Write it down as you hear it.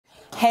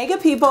Hey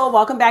good people,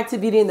 welcome back to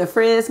Beauty in the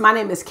Frizz. My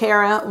name is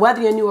Cara.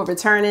 Whether you're new or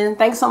returning,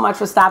 thanks so much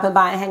for stopping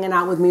by and hanging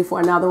out with me for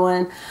another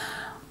one.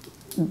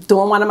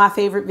 Doing one of my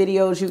favorite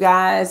videos, you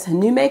guys,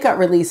 new makeup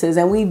releases,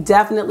 and we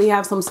definitely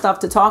have some stuff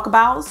to talk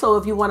about. So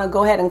if you want to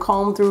go ahead and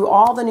comb through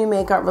all the new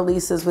makeup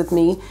releases with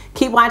me,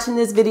 keep watching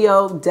this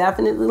video.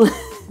 Definitely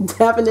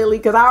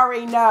because I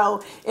already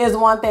know is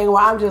one thing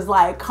where I'm just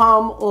like,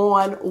 come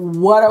on,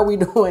 what are we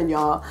doing,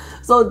 y'all?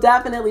 So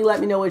definitely let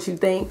me know what you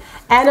think.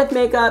 And if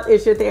makeup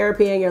is your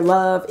therapy and your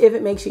love, if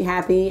it makes you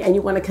happy and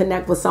you want to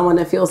connect with someone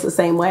that feels the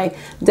same way,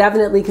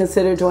 definitely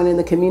consider joining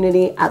the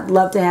community. I'd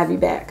love to have you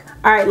back.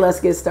 All right, let's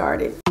get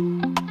started.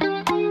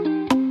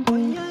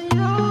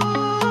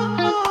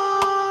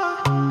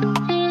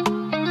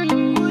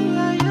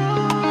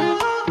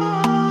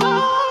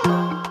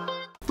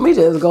 Let me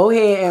just go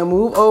ahead and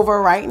move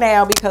over right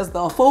now because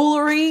the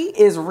foolery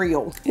is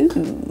real.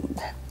 Ooh.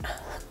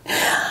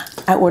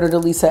 I ordered a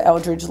Lisa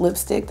Eldridge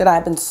lipstick that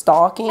I've been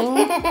stalking,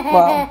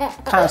 well,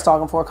 kind of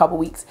stalking for a couple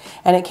weeks,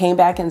 and it came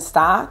back in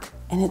stock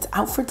and it's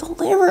out for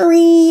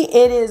delivery.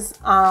 It is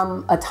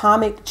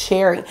Atomic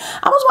Cherry.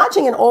 I was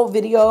watching an old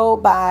video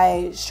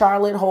by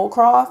Charlotte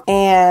Holcroft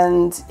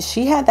and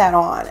she had that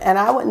on, and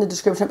I went in the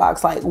description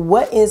box like,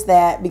 what is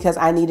that? Because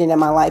I need it in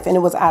my life, and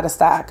it was out of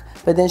stock,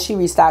 but then she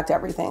restocked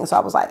everything. So I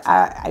was like,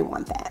 I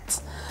want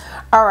that.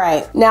 All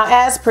right, now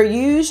as per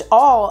usual,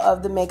 all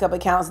of the makeup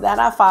accounts that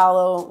I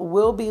follow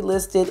will be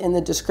listed in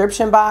the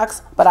description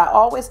box, but I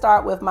always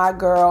start with my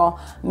girl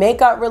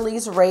Makeup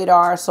Release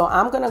Radar. So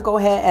I'm gonna go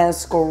ahead and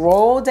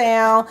scroll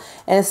down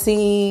and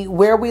see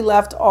where we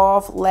left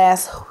off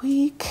last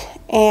week,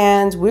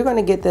 and we're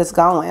gonna get this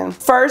going.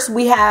 First,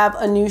 we have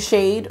a new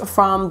shade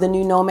from the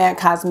new Nomad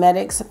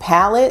Cosmetics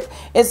palette.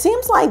 It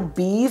seems like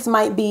bees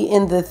might be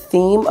in the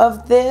theme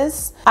of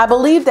this. I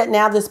believe that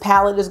now this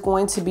palette is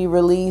going to be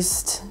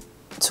released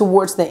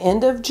towards the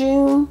end of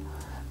June.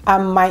 I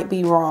might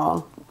be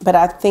wrong, but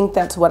I think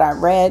that's what I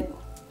read.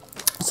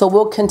 So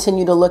we'll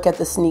continue to look at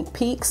the sneak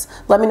peeks.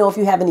 Let me know if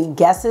you have any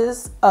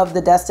guesses of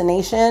the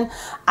destination.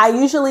 I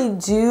usually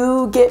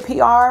do get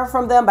PR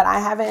from them, but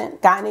I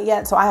haven't gotten it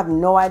yet, so I have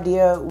no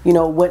idea, you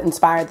know, what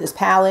inspired this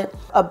palette.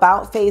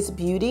 About Face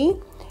Beauty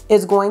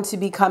is going to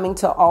be coming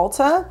to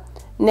Ulta.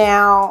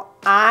 Now,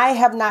 I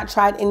have not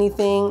tried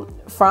anything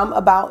from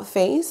About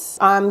Face.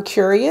 I'm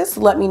curious.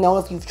 Let me know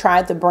if you've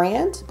tried the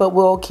brand, but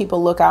we'll keep a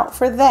lookout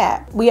for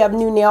that. We have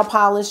new nail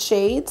polish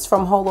shades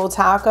from Holo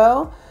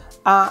Taco.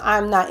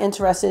 I'm not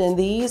interested in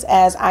these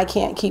as I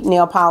can't keep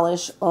nail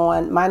polish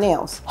on my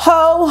nails.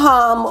 Ho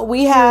hum,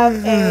 we have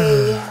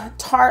a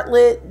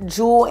Tartelette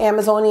Jewel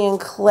Amazonian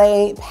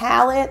Clay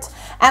palette,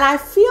 and I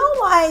feel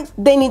like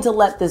they need to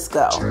let this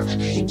go.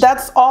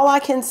 That's all I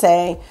can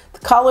say. The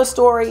color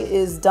story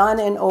is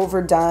done and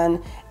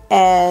overdone,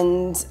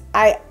 and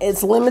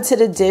it's limited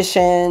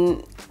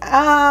edition.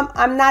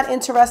 I'm not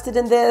interested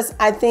in this.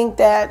 I think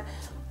that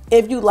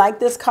if you like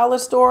this color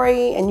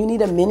story and you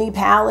need a mini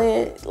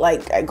palette,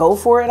 like, go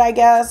for it, I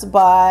guess,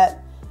 but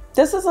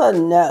this is a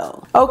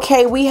no.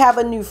 Okay, we have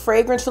a new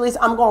fragrance release.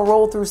 I'm gonna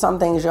roll through some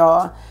things,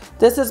 y'all.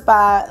 This is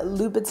by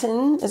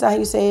Louboutin. Is that how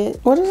you say it?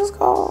 What is this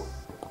called?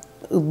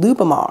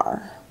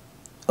 Lubomar.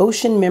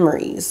 Ocean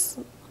Memories.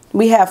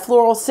 We have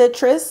floral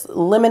citrus,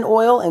 lemon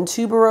oil, and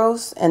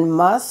tuberose and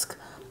musk.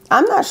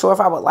 I'm not sure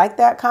if I would like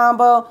that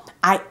combo.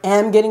 I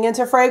am getting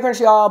into fragrance,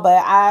 y'all,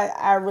 but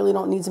I really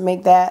don't need to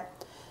make that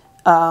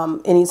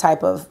any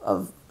type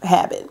of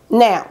habit.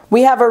 Now,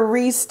 we have a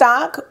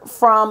restock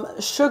from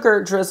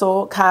Sugar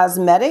Drizzle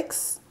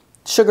Cosmetics,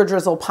 Sugar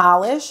Drizzle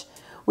Polish.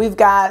 We've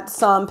got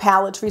some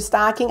palettes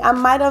restocking. I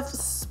might have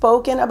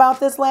spoken about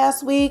this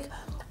last week.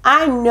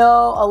 I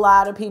know a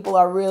lot of people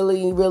are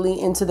really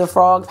into the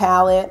Frog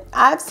palette.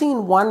 I've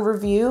seen one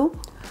review,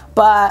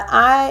 but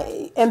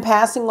I am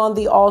passing on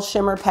the all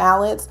shimmer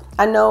palettes.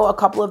 I know a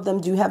couple of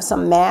them do have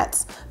some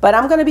mattes, but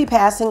I'm gonna be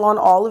passing on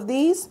all of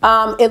these.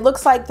 It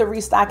looks like the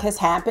restock has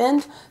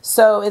happened.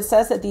 So it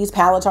says that these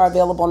palettes are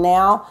available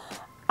now.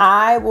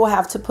 I will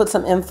have to put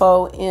some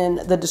info in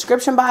the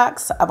description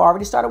box. I've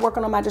already started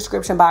working on my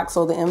description box,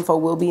 so the info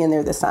will be in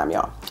there this time,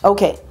 y'all.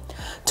 Okay.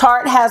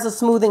 Tarte has a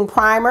smoothing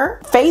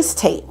primer, face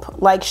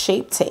tape, like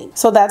Shape Tape.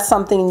 So that's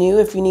something new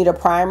if you need a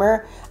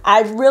primer.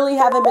 I really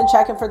haven't been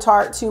checking for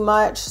Tarte too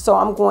much, so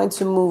I'm going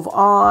to move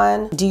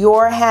on.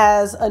 Dior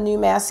has a new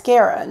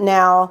mascara.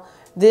 Now,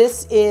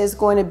 this is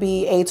going to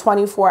be a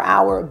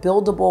 24-hour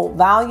buildable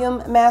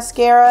volume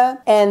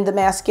mascara, and the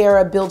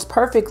mascara builds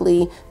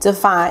perfectly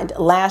defined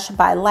lash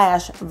by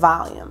lash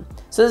volume.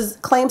 So this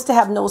claims to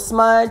have no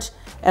smudge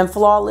and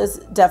flawless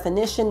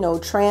definition, no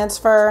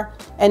transfer,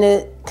 and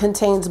it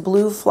contains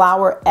blue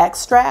flower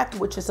extract,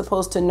 which is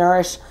supposed to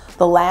nourish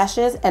the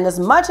lashes. And as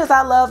much as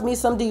I love me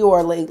some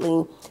Dior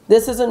lately,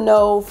 this is a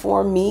no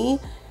for me.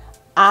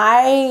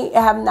 I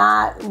have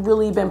not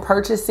really been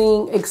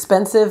purchasing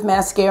expensive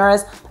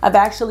mascaras. I've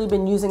actually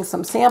been using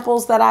some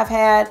samples that I've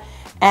had,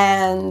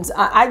 and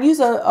I use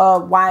a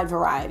wide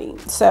variety.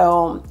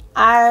 So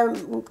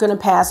I'm gonna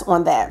pass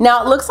on that.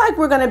 Now it looks like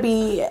we're gonna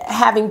be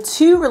having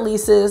 2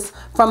 releases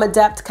from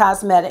ADEPT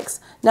Cosmetics.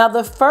 Now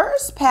the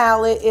first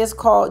palette is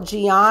called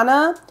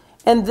Gianna,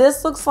 and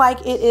this looks like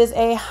it is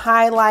a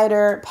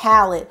highlighter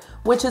palette,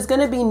 which is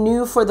gonna be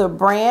new for the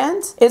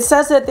brand. It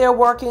says that they're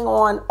working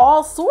on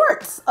all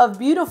sorts of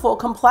beautiful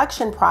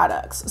complexion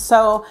products.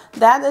 So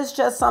that is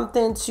just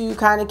something to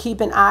kind of keep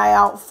an eye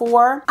out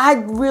for. I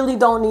really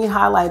don't need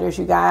highlighters,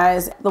 you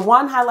guys. The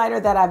one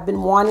highlighter that I've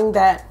been wanting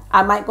that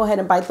I might go ahead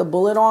and bite the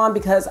bullet on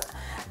because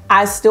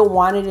I still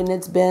want it and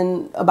it's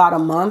been about a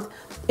month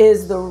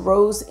is the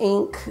Rose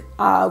Ink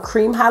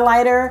cream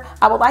highlighter.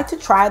 I would like to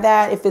try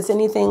that if it's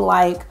anything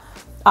like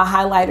a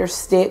highlighter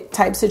stick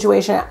type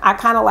situation. I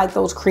kind of like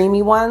those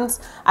creamy ones.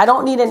 I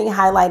don't need any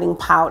highlighting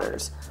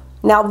powders.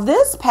 Now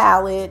this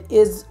palette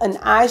is an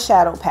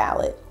eyeshadow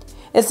palette.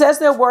 It says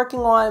they're working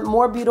on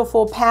More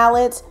Beautiful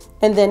palettes,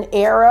 and then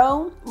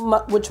Arrow,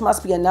 which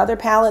must be another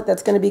palette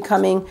that's going to be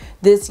coming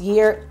this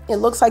year. It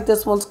looks like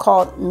this one's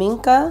called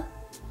Minka.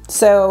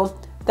 So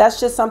that's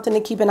just something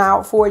to keep an eye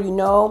out for. You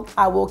know,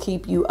 I will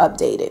keep you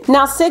updated.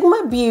 Now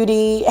Sigma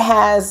Beauty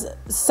has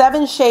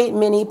 7 shade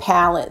mini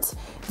palettes.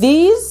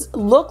 These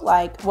look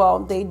like, well,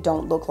 they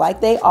don't look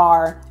like, they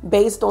are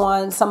based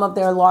on some of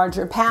their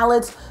larger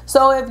palettes.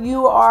 So if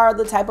you are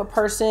the type of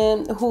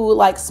person who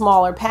likes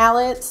smaller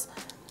palettes,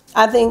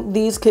 I think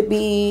these could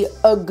be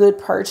a good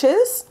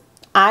purchase.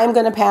 I'm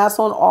gonna pass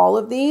on all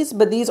of these,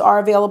 but these are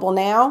available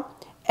now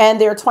and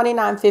they're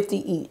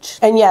 $29.50 each.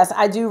 And yes,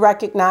 I do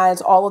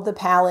recognize all of the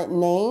palette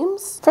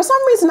names. For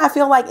some reason, I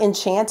feel like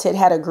Enchanted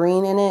had a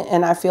green in it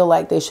and I feel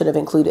like they should have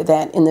included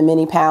that in the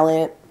mini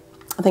palette.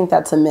 I think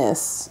that's a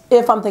miss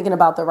if I'm thinking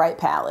about the right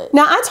palette.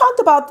 Now, I talked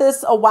about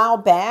this a while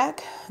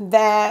back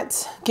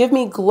that Give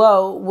Me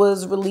Glow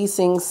was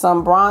releasing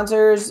some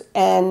bronzers,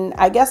 and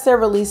I guess they're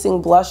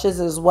releasing blushes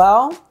as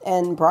well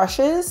and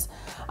brushes.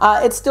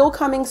 It's still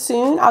coming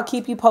soon. I'll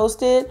keep you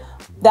posted.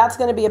 That's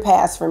going to be a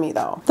pass for me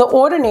though. The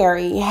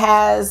Ordinary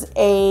has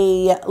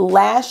a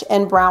lash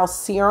and brow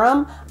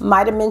serum.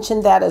 Might have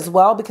mentioned that as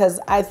well because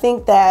I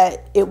think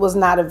that it was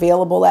not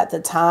available at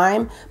the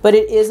time, but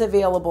it is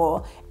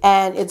available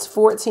and it's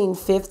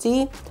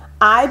 $14.50.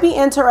 I'd be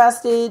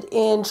interested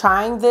in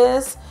trying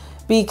this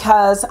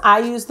because I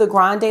use the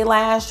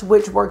GrandeLAsh,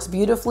 which works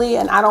beautifully,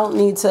 and I don't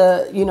need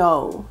to, you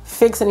know,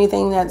 fix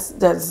anything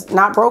that's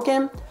not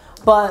broken.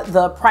 But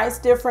the price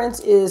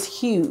difference is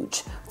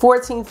huge.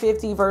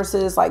 $14.50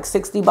 versus like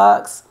 60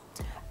 bucks.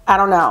 I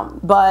don't know,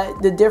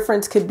 but the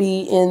difference could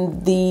be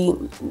in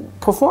the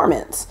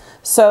performance.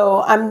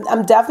 So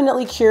I'm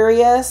definitely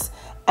curious,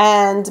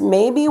 and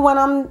maybe when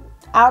I'm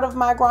out of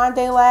my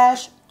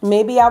GrandeLAsh,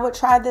 maybe I would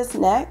try this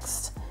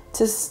next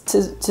to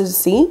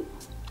see.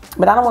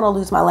 But I don't want to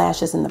lose my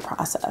lashes in the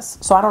process.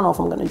 So I don't know if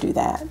I'm going to do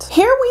that.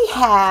 Here we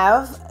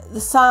have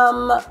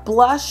some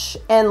blush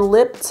and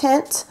lip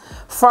tint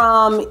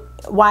from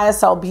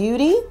YSL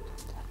Beauty.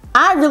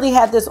 I really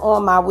had this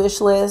on my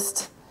wish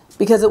list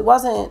because it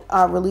wasn't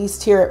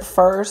released here at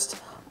first,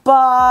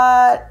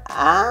 but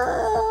I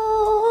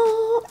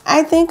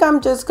think I'm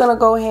just gonna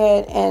go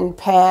ahead and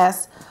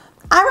pass.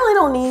 I really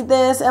don't need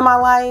this in my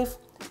life,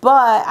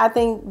 but I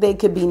think they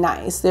could be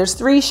nice. There's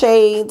 3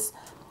 shades,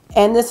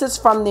 and this is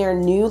from their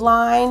new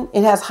line.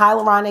 It has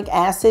hyaluronic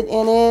acid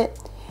in it.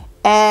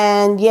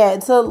 And yeah,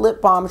 it's a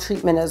lip balm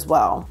treatment as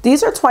well.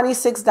 These are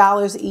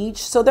 $26 each,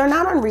 so they're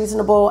not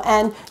unreasonable.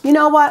 And you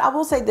know what? I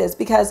will say this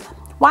because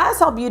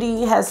YSL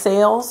Beauty has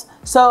sales.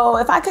 So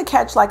if I could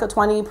catch like a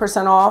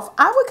 20% off,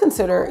 I would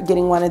consider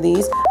getting one of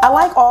these. I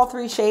like all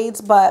 3 shades,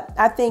 but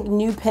I think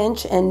New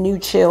Pinch and New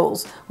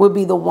Chills would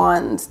be the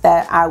ones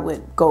that I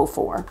would go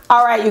for.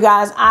 All right, you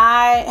guys,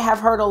 I have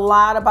heard a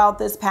lot about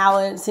this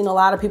palette, seen a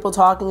lot of people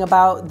talking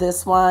about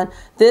this one.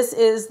 This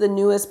is the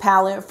newest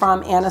palette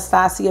from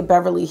Anastasia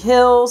Beverly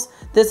Hills.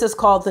 This is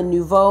called the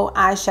Nouveau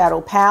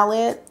Eyeshadow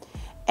Palette.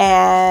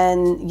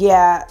 And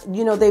yeah,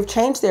 you know, they've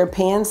changed their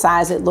pan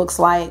size, it looks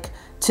like,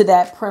 to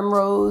that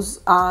primrose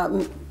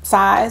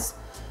size.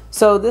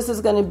 So this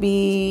is going to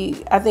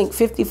be, I think,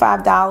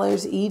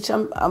 $55 each.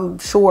 I'm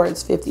sure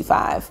it's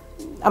 $55.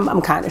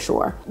 I'm kind of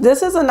sure.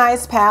 This is a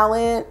nice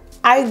palette.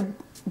 I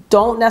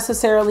don't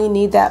necessarily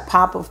need that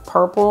pop of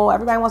purple.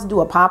 Everybody wants to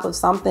do a pop of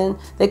something.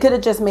 They could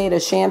have just made a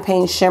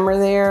champagne shimmer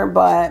there,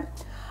 but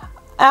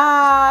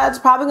it's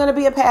probably going to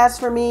be a pass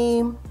for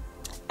me.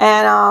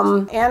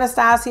 And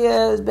Anastasia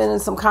has been in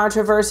some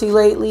controversy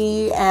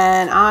lately,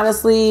 and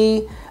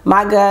honestly,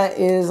 my gut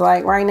is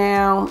like right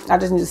now, I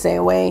just need to stay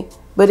away.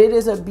 But it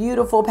is a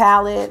beautiful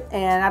palette,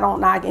 and I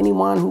don't knock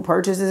anyone who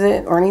purchases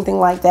it or anything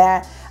like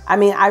that. I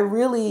mean, I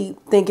really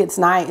think it's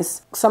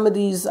nice. Some of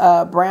these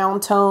brown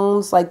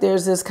tones, like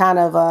there's this kind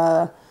of,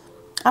 I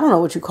don't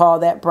know what you call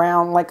that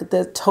brown, like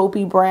the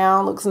taupey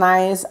brown looks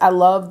nice. I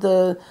love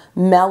the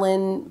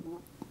melon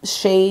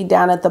shade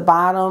down at the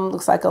bottom.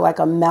 Looks like a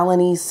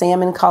melony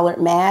salmon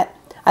colored matte.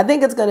 I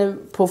think it's going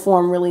to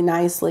perform really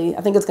nicely.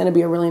 I think it's going to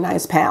be a really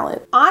nice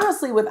palette.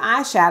 Honestly, with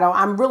eyeshadow,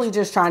 I'm really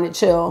just trying to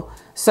chill.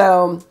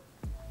 So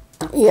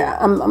yeah,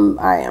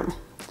 I am.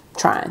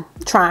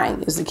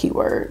 Trying is the key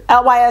word.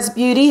 LYS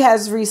Beauty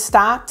has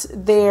restocked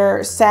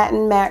their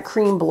satin matte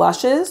cream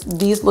blushes.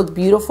 These look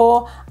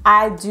beautiful.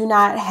 I do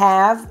not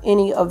have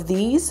any of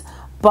these,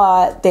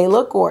 but they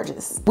look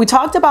gorgeous. We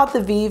talked about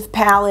the Vive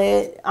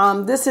palette.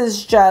 This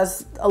is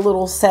just a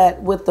little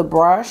set with the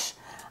brush.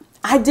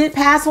 I did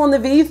pass on the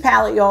Vive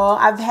palette, y'all.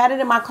 I've had it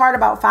in my cart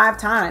about 5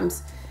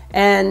 times,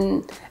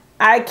 and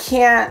I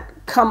can't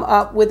come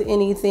up with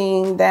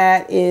anything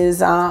that is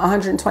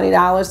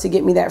 $120 to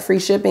get me that free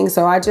shipping.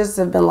 So I just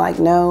have been like,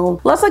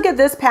 no. Let's look at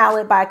this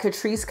palette by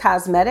Catrice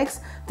Cosmetics.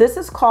 This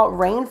is called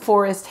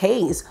Rainforest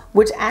Haze,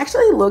 which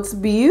actually looks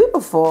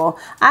beautiful.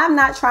 I have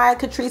not tried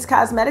Catrice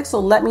Cosmetics, so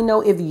let me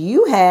know if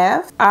you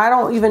have. I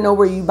don't even know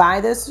where you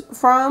buy this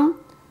from,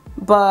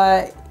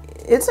 but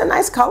it's a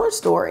nice color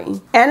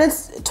story. And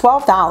it's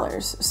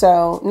 $12.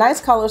 So nice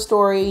color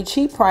story,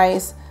 cheap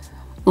price.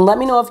 Let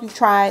me know if you've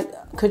tried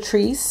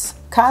Catrice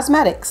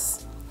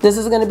Cosmetics. This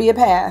is going to be a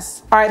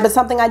pass. All right, but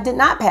something I did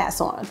not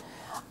pass on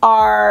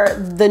are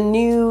the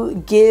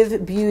new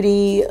Give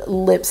Beauty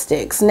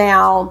lipsticks.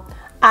 Now,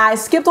 I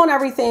skipped on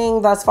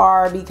everything thus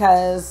far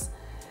because,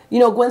 you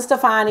know, Gwen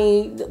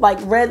Stefani, like,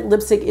 red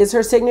lipstick is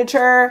her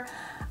signature.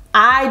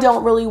 I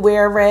don't really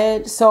wear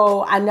red,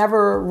 so I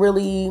never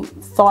really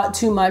thought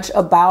too much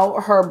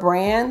about her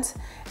brand.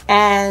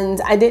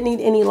 And I didn't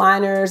need any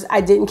liners.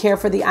 I didn't care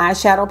for the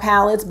eyeshadow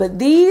palettes, but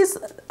these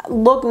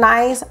look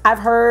nice. I've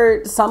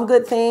heard some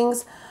good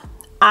things.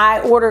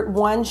 I ordered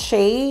one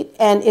shade,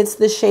 and it's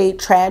the shade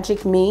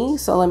Tragic Me.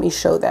 So let me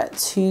show that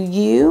to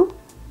you.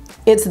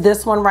 It's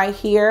this one right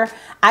here.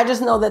 I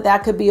just know that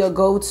that could be a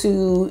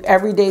go-to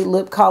everyday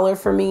lip color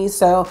for me.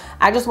 So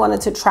I just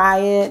wanted to try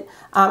it.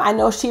 I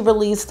know she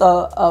released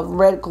a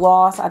red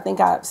gloss. I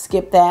think I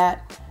skipped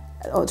that.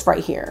 Oh, it's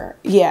right here.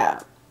 Yeah.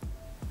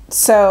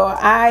 So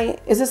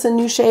is this a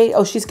new shade?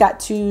 Oh, she's got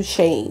 2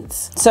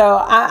 shades. So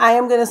I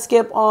am gonna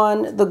skip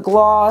on the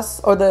gloss,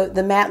 or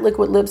the matte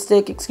liquid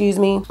lipstick, excuse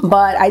me.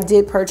 But I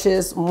did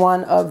purchase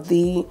one of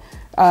the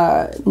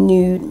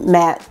nude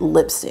matte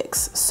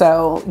lipsticks.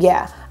 So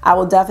yeah, I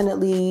will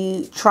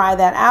definitely try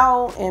that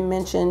out and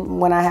mention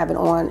when I have it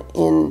on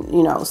in,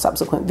 you know,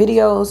 subsequent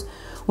videos.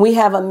 We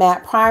have a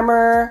matte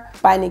primer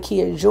by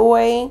Nakia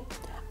Joy.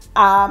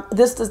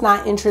 This does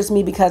not interest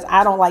me because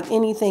I don't like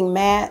anything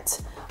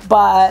matte.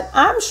 But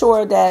I'm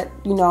sure that,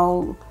 you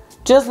know,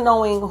 just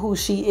knowing who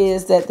she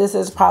is, that this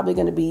is probably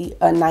going to be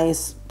a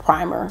nice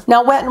primer.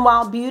 Now, Wet n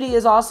Wild Beauty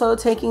is also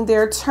taking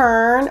their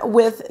turn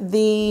with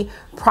the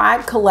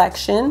Pride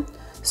collection.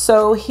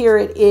 So here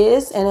it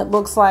is, and it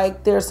looks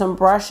like there's some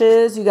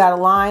brushes, you got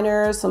a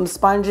liner, some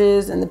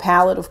sponges, and the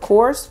palette, of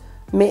course,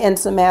 and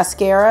some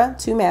mascara,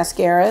 2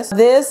 mascaras.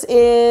 This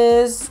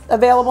is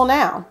available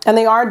now, and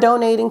they are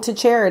donating to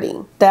charity.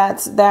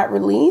 That's that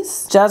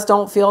release. Just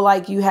don't feel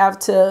like you have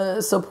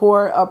to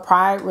support a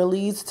Pride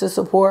release to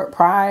support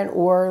Pride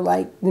or,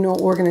 like, you know,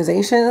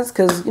 organizations,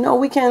 because, you know,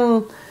 we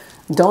can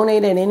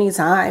donate at any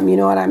time, you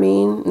know what I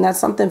mean? And that's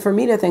something for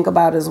me to think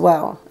about as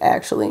well,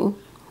 actually.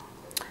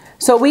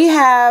 So we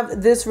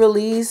have this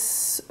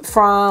release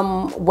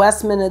from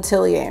Westman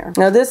Atelier.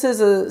 Now this is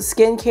a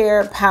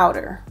skincare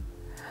powder.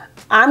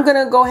 I'm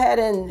gonna go ahead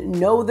and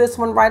know this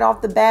one right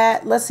off the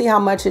bat. Let's see how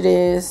much it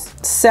is.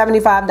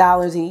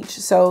 $75 each.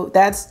 So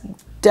that's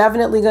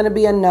definitely gonna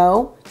be a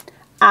no.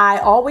 I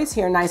always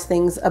hear nice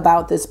things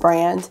about this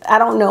brand. I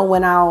don't know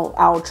when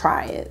I'll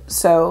try it.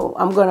 So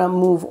I'm gonna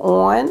move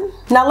on.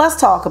 Now let's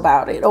talk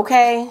about it,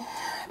 okay?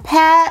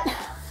 Pat,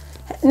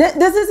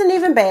 this isn't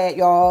even bad,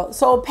 y'all.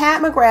 So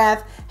Pat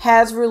McGrath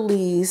has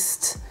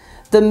released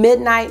the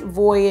Midnight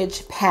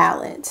Voyage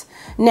palette.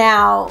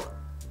 Now,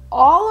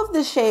 all of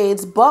the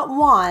shades but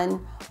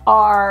one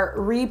are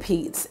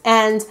repeats.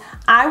 And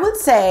I would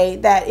say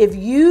that if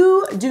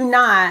you do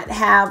not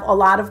have a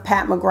lot of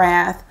Pat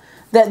McGrath,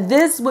 that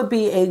this would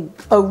be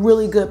a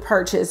really good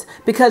purchase,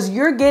 because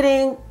you're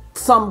getting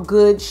some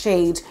good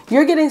shades.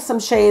 You're getting some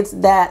shades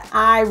that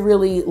I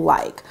really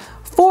like.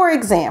 For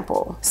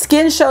example,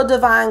 Skin Show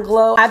Divine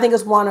Glow, I think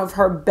is one of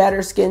her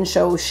better Skin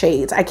Show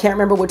shades. I can't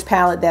remember which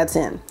palette that's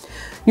in.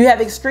 You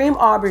have Extreme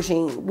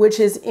Aubergine, which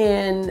is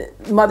in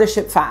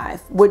Mothership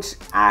 5, which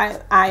I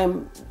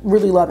am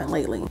really loving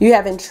lately. You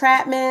have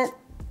Entrapment.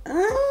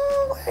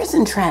 Where's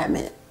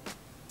Entrapment?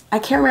 I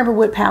can't remember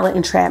what palette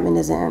Entrapment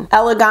is in.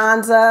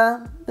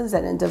 Eleganza. What is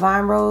that in?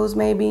 Divine Rose,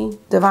 maybe?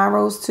 Divine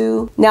Rose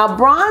 2. Now,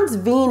 Bronze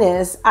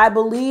Venus, I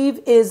believe,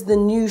 is the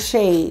new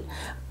shade,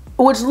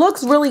 which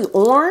looks really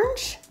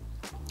orange,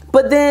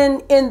 but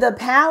then in the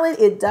palette,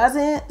 it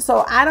doesn't.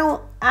 So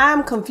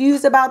I'm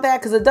confused about that,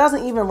 because it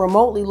doesn't even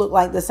remotely look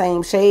like the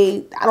same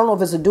shade. I don't know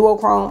if it's a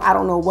duochrome. I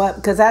don't know what,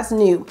 because that's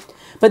new.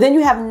 But then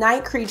you have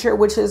Night Creature,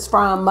 which is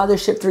from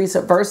Mothership 3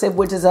 Subversive,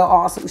 which is an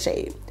awesome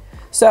shade.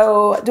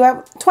 So do I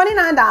have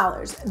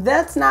 $29?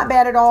 That's not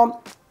bad at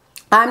all.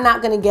 I'm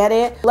not gonna get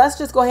it. Let's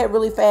just go ahead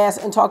really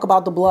fast and talk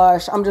about the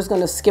blush. I'm just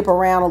gonna skip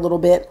around a little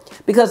bit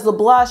because the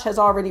blush has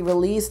already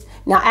released.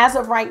 Now, as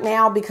of right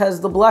now, because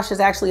the blush is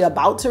actually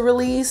about to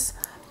release,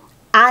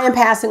 I am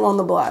passing on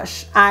the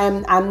blush.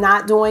 I'm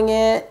not doing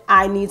it.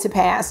 I need to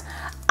pass.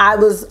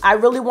 I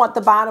really want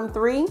the bottom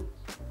 3.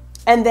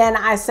 And then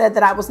I said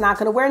that I was not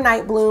gonna wear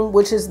Night Bloom,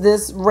 which is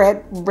this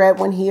red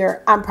one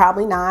here. I'm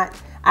probably not.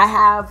 I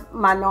have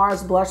my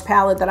NARS blush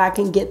palette that I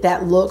can get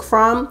that look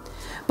from.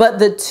 But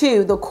the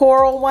 2, the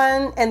coral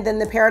one and then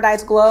the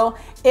Paradise Glow,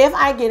 if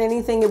I get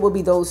anything, it will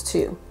be those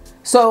 2.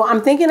 So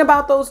I'm thinking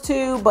about those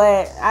 2,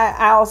 but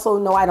I also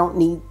know I don't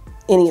need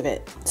any of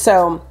it.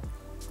 So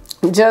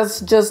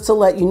just to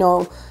let you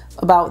know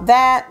about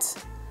that.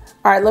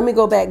 All right, let me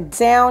go back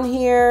down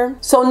here.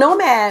 So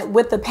Nomad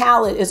with the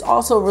palette is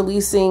also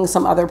releasing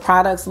some other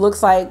products.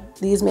 Looks like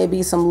these may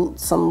be some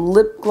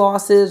lip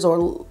glosses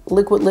or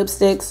liquid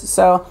lipsticks.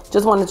 So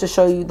just wanted to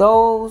show you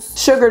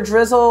those. Sugar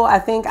Drizzle, I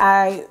think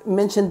I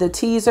mentioned the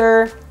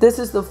teaser. This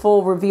is the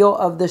full reveal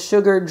of the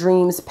Sugar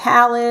Dreams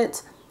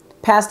palette.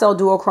 Pastel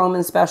Duochrome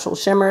and Special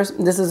Shimmers.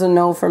 This is a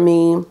no for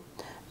me.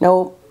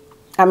 Nope.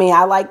 I mean,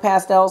 I like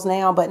pastels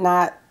now, but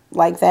not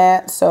like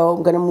that. So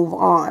I'm gonna move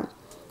on.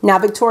 Now,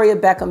 Victoria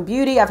Beckham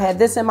Beauty, I've had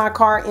this in my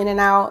car in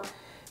and out.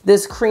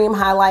 This cream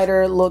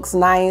highlighter looks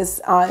nice.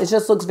 It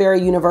just looks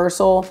very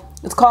universal.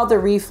 It's called the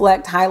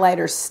Reflect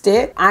Highlighter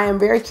Stick. I am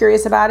very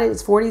curious about it.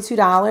 It's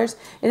 $42.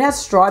 It has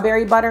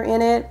strawberry butter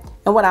in it.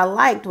 And what I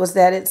liked was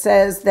that it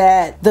says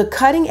that the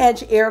cutting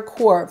edge Air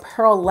Core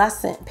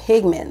pearlescent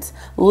pigments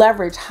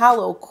leverage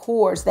hollow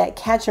cores that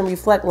catch and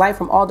reflect light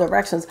from all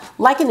directions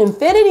like an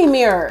infinity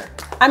mirror.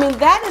 I mean,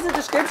 that is a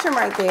description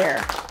right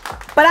there.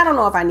 But I don't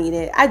know if I need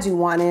it. I do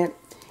want it.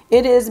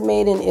 It is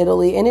made in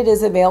Italy and it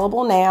is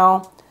available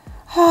now.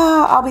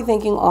 I'll be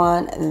thinking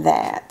on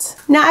that.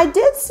 Now, I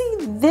did see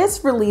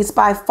this release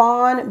by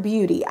Fawn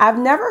Beauty. I've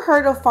never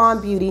heard of Fawn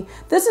Beauty.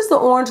 This is the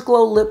Orange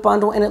Glow Lip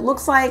Bundle, and it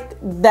looks like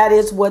that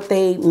is what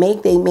they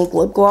make. They make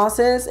lip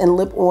glosses and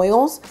lip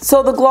oils.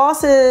 So the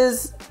gloss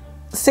is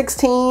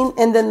 16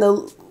 and then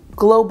the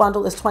Glow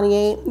Bundle is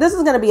 28. This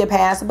is gonna be a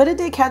pass, but it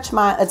did catch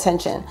my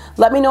attention.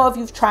 Let me know if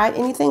you've tried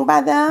anything by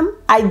them.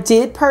 I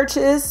did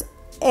purchase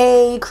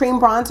a cream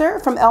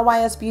bronzer from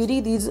LYS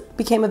Beauty. These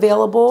became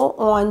available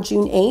on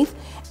June 8th.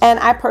 And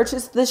I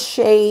purchased the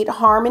shade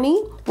Harmony,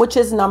 which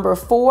is number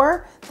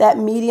 4, that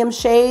medium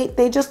shade.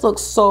 They just look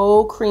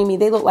so creamy.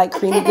 They look like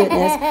creamy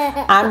goodness.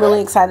 I'm really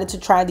excited to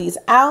try these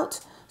out.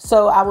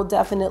 So I will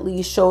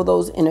definitely show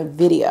those in a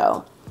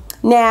video.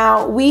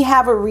 Now we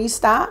have a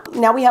restock.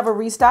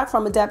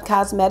 From ADEPT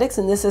Cosmetics,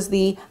 and this is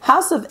the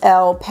House of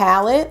L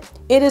palette.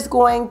 It is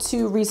going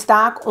to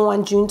restock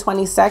on June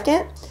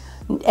 22nd.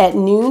 At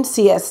noon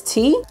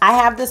CST. I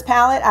have this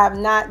palette. I have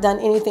not done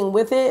anything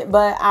with it,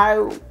 but I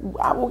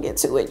will get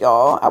to it,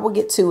 y'all. I will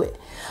get to it.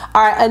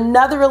 All right,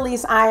 another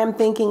release I am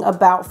thinking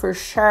about for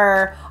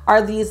sure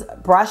are these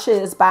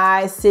brushes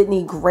by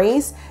Sydney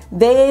Grace.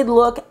 They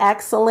look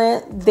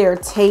excellent. They're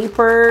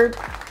tapered.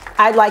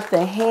 I like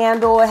the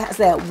handle. It has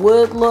that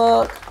wood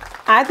look.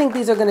 I think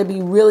these are going to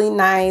be really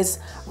nice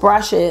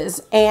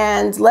brushes.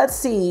 And let's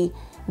see.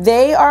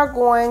 They are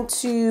going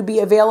to be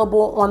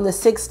available on the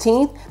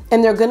 16th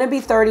and they're going to be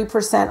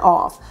 30%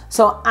 off.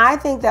 So I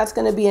think that's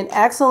going to be an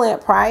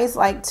excellent price,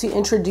 like to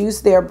introduce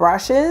their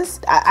brushes.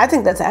 I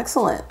think that's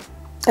excellent.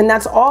 And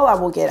that's all I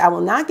will get. I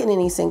will not get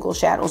any single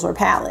shadows or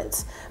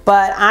palettes,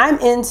 but I'm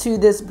into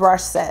this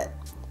brush set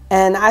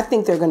and I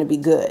think they're going to be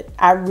good.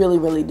 I really,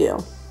 really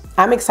do.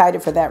 I'm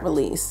excited for that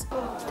release.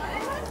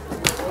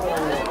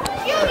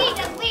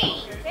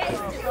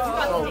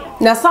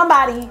 Now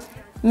somebody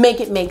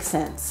make it make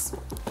sense.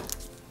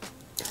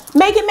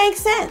 Make it make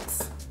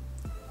sense.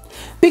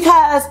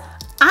 Because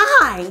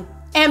I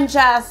am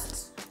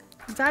just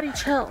Daddy,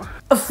 chill.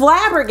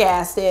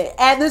 Flabbergasted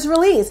at this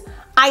release.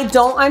 I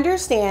don't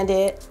understand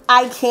it.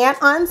 I can't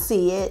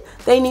unsee it.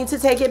 They need to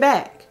take it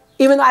back.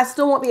 Even though I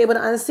still won't be able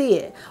to unsee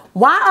it.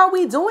 Why are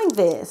we doing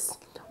this?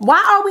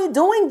 Why are we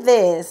doing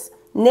this?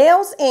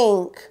 Nails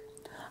Inc.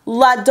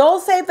 La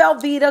Dolce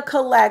Velveeta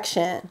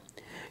collection.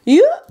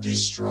 You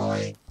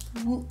destroy.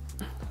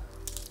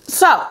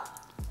 So,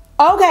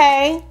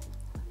 okay.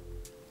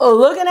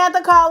 Looking at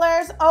the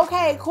colors,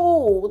 okay,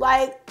 cool.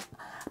 Like,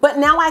 but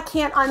now I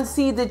can't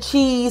unsee the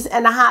cheese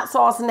and the hot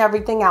sauce and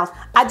everything else.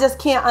 I just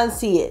can't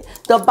unsee it.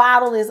 The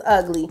bottle is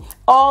ugly.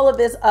 All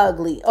of it's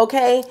ugly,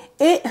 okay?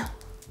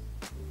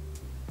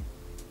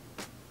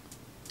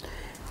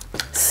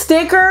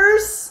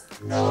 Stickers.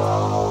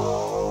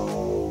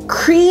 No.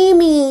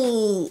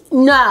 Creamy.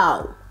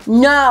 No,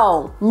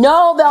 no,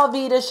 no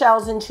Velveeta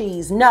shells and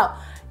cheese. No.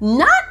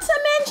 Not to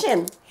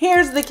mention,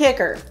 here's the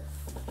kicker.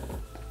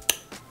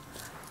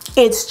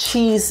 It's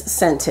cheese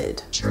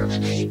scented.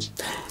 Terminate.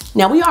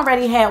 Now we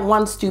already had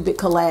one stupid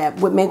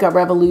collab with Makeup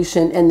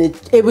Revolution and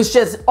it was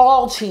just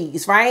all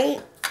cheese,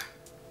 right?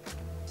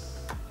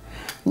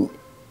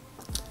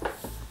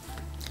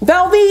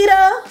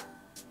 Velveeta.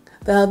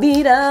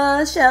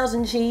 Velveeta shells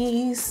and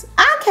cheese.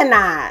 I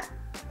cannot.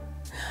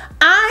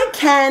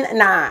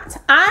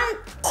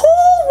 Who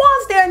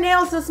wants their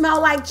nails to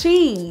smell like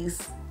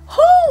cheese?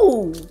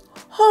 Who?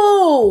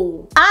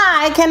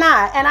 I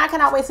cannot, and I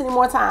cannot waste any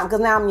more time because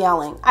now I'm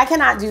yelling. I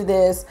cannot do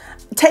this.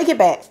 Take it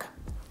back.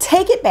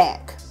 Take it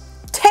back.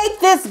 Take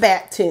this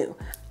back too.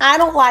 I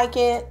don't like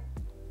it.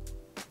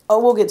 Oh,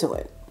 we'll get to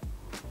it.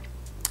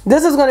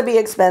 This is going to be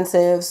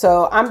expensive,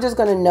 so I'm just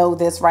going to know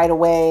this right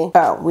away.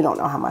 Oh, we don't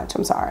know how much.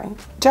 I'm sorry.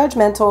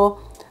 Judgmental.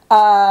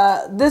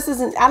 This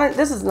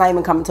is not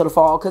even coming till the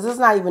fall because it's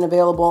not even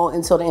available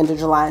until the end of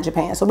July in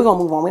Japan. So we're gonna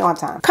move on. We don't have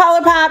time.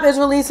 ColourPop is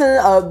releasing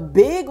a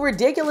big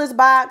ridiculous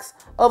box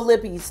of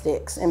lippy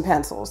sticks and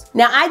pencils.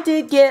 Now I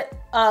did get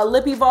a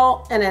lippy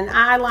vault and an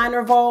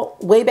eyeliner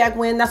vault way back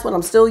when. That's what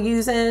I'm still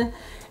using.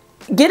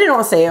 Get it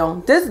on sale.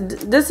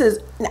 This is,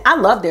 I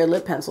love their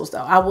lip pencils though.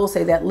 I will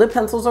say that lip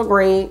pencils are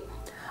great.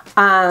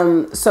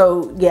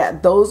 So yeah,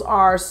 those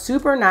are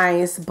super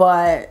nice,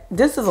 but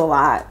this is a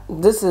lot.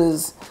 This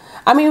is,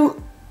 I mean,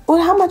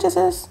 well, how much is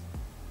this?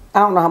 I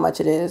don't know how much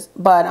it is,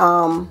 but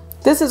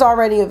this is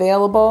already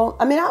available.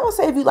 I mean, I would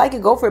say if you like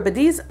it, go for it. But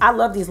these, I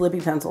love these lippy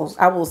pencils.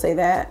 I will say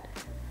that.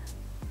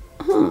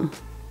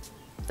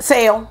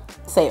 Sale.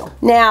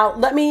 Now,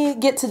 let me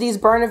get to these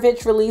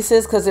Burnovich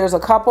releases because there's a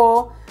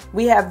couple.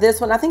 We have this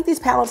one. I think these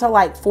palettes are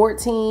like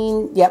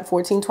 14, yep,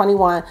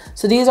 14.21.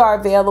 So these are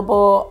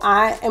available.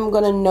 I am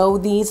gonna know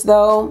these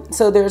though.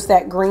 So there's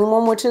that green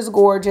one, which is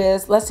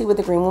gorgeous. Let's see what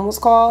the green one was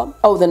called.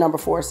 Oh, the number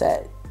 4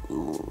 set.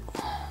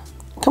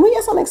 Can we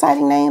get some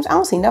exciting names? I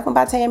don't see nothing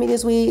about Tammy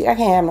this week. I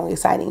can't have no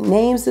exciting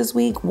names this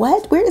week.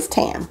 What? Where is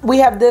Tam? We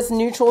have this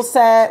neutral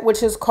set,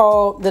 which is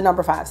called the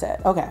number 5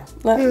 set. Okay.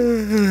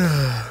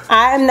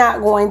 I am not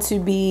going to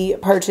be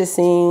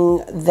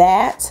purchasing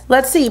that.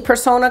 Let's see.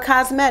 Persona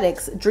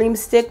Cosmetics Dream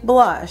Stick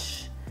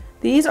Blush.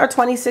 These are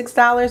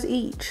 $26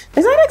 each.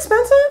 Is that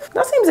expensive?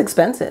 That seems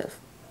expensive.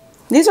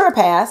 These are a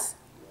pass.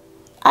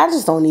 I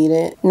just don't need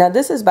it. Now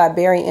this is by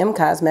Barry M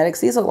Cosmetics.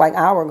 These look like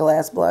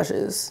hourglass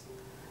blushes.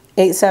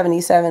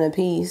 $8.77 a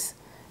piece.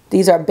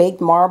 These are baked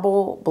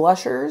marble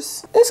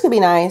blushers. This could be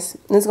nice.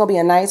 This is gonna be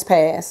a nice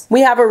pass.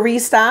 We have a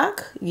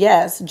restock,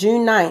 yes,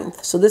 June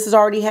 9th. So this has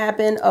already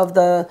happened of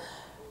the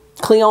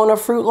Cleona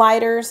fruit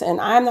lighters,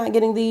 and I'm not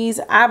getting these.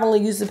 I've only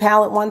used the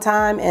palette one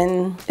time,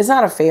 and it's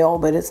not a fail,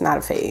 but it's not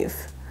a fave.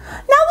 Now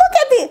look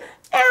at the,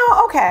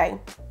 now, okay,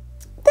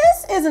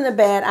 this isn't a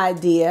bad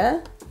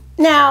idea.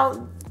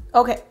 Now,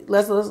 okay,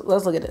 let's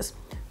look at this.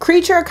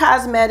 Creature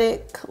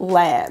Cosmetic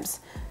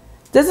Labs.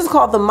 This is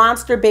called the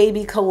Monster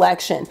Baby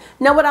Collection.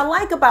 Now, what I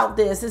like about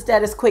this is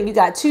that it's quick. You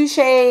got 2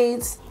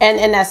 shades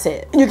and that's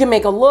it. You can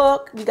make a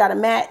look, you got a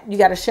matte, you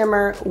got a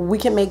shimmer. We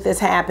can make this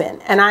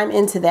happen, and I'm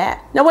into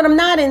that. Now, what I'm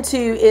not into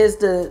is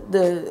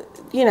the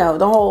you know,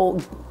 the whole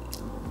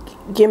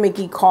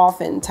gimmicky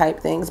coffin type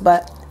things,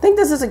 but I think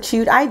this is a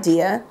cute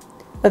idea.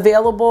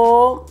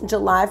 Available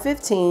July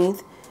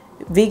 15th,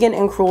 vegan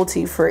and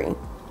cruelty-free.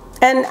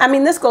 And I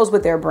mean, this goes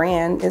with their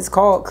brand. It's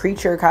called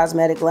Creature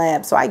Cosmetic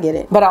Lab, so I get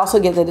it. But I also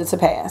get that it's a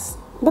pass.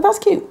 But that's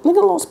cute. Look at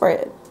the little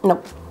spread.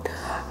 Nope.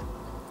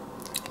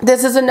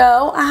 This is a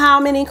no. How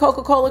many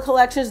Coca-Cola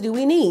collections do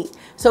we need?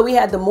 So we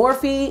had the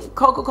Morphe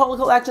Coca-Cola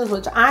collections,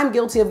 which I'm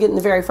guilty of getting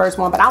the very first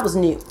one, but I was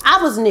new.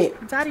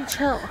 Daddy,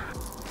 chill.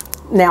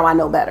 Now I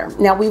know better.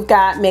 Now we've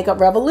got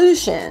Makeup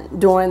Revolution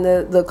doing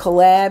the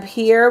collab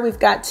here. We've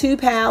got 2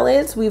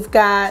 palettes. We've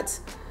got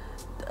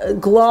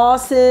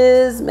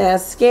glosses,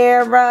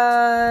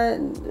 mascara,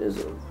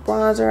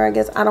 bronzer, I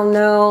guess. I don't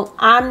know.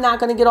 I'm not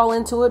going to get all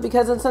into it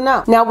because it's a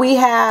no. Now we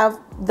have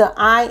the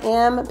I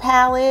Am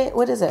palette.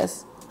 What is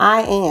this?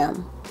 I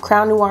Am.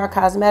 Crown Noir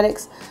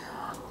Cosmetics.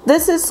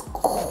 This is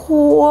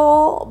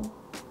cool,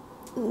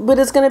 but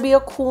it's going to be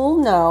a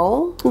cool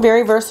no.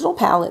 Very versatile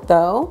palette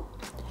though.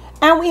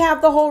 And we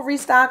have the whole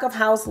restock of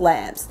House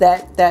Labs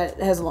that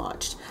has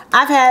launched.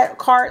 I've had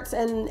carts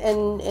and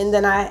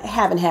then I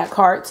haven't had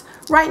carts.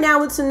 Right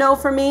now it's a no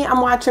for me.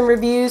 I'm watching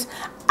reviews.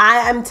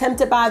 I am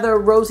tempted by the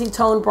rosy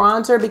tone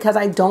bronzer because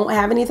I don't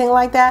have anything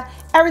like that.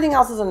 Everything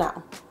else is a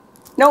no.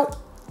 Nope,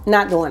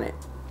 not doing it.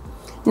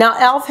 Now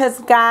e.l.f.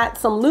 has got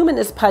some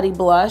luminous putty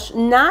blush.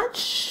 Not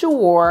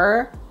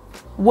sure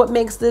what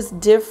makes this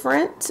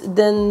different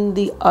than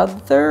the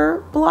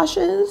other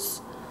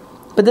blushes,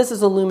 but this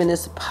is a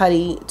luminous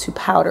putty to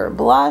powder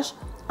blush.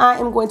 I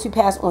am going to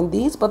pass on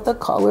these, but the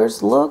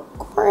colors look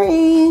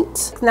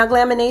great. Now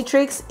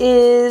Glaminatrix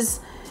is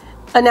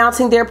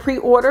announcing their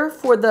pre-order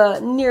for the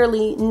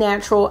Nearly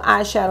Natural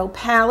eyeshadow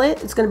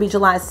palette. It's going to be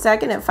July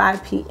 2nd at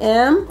 5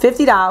 p.m.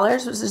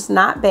 $50, which is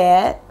not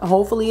bad.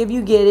 Hopefully if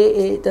you get it,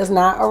 it does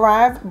not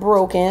arrive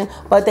broken,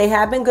 but they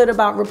have been good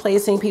about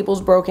replacing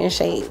people's broken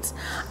shades.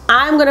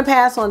 I'm going to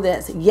pass on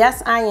this.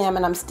 Yes, I am,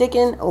 and I'm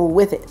sticking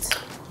with it.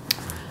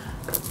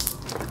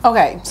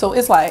 Okay, so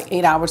it's like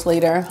 8 hours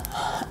later.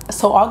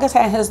 So August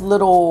had his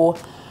little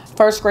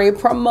first grade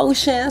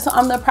promotion. So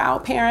I'm the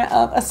proud parent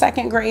of a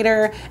 2nd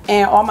grader,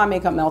 and all my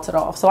makeup melted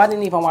off. So I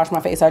didn't even wash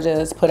my face. I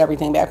just put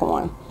everything back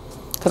on.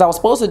 Because I was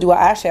supposed to do an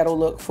eyeshadow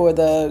look for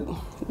the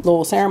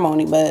little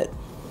ceremony, but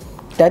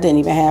that didn't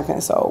even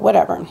happen. So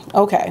whatever.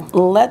 Okay,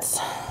 let's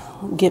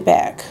get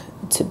back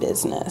to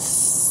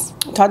business.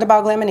 Talked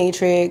about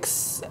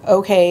Glaminatrix.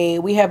 Okay,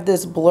 we have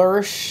this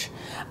blush.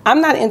 I'm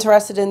not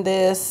interested in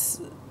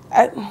this.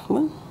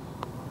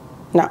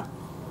 No.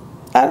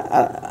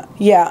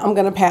 Yeah, I'm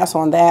gonna pass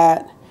on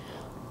that.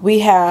 We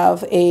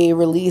have a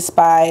release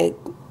by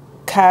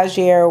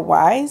Kajer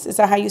Wise, is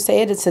that how you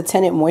say it? It's a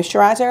tinted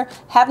moisturizer.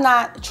 Have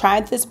not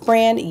tried this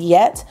brand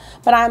yet,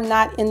 but I'm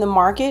not in the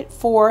market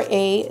for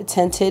a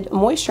tinted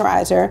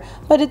moisturizer,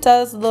 but it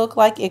does look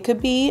like it could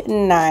be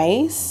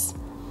nice.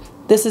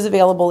 This is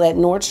available at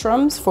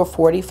Nordstrom's for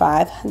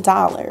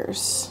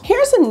 $45.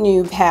 Here's a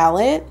new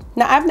palette.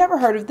 Now, I've never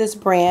heard of this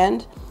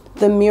brand,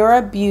 the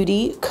Mira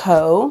Beauty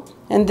Co.,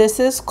 and this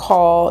is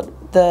called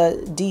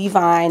the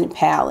Divine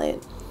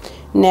palette.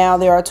 Now,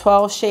 there are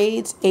 12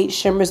 shades, 8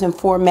 shimmers, and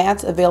 4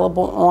 mattes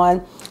available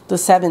on the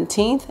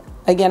 17th.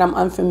 Again, I'm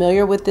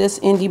unfamiliar with this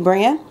indie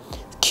brand.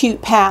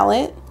 Cute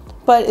palette,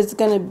 but it's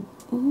gonna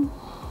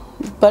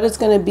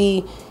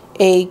be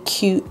a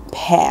cute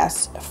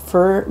pass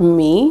for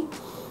me.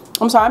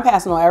 I'm sorry, I'm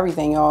passing on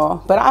everything,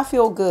 y'all, but I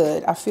feel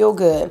good. I feel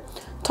good.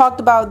 Talked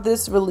about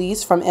this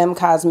release from M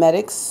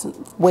Cosmetics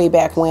way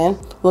back when.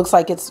 Looks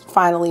like it's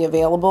finally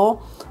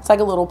available. It's like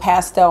a little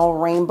pastel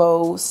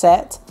rainbow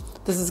set.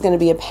 This is going to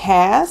be a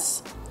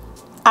pass.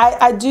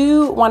 I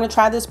do want to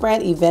try this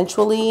brand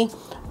eventually,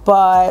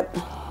 but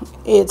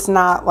it's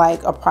not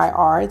like a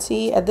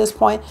priority at this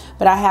point.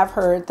 But I have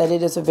heard that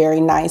it is a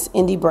very nice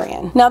indie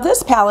brand. Now,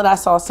 this palette I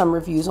saw some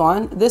reviews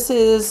on. This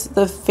is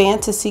the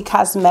Fantasy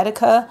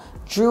Cosmetica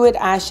Druid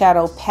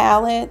eyeshadow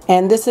palette,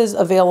 and this is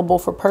available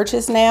for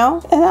purchase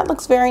now, and that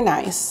looks very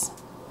nice.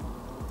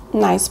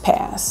 Nice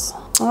pass.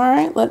 All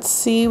right, let's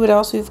see what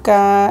else we've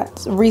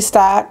got.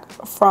 Restock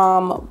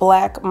from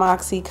Black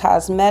Moxie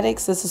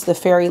Cosmetics. This is the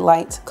Fairy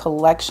Light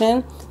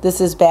collection.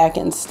 This is back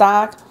in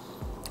stock.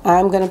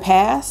 I'm gonna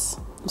pass.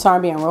 I'm sorry,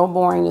 I'm being real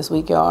boring this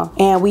week, y'all.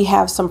 And we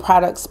have some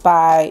products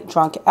by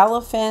Drunk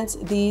Elephant.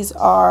 These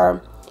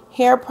are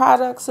hair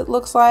products, it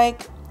looks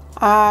like.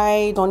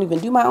 I don't even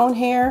do my own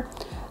hair.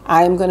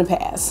 I'm gonna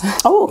pass.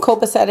 Oh,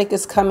 Copacetic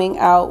is coming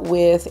out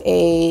with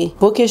a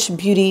Bookish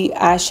Beauty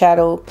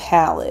eyeshadow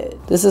palette.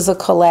 This is a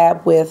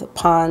collab with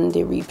Pon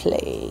de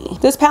Replay.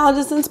 This palette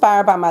is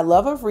inspired by my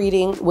love of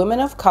reading, women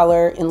of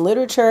color in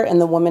literature, and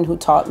the woman who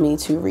taught me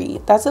to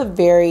read. That's a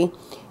very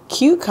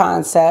cute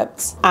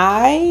concept.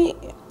 I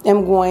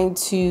am going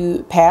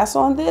to pass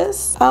on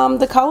this.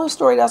 The color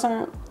story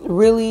doesn't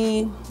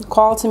really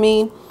call to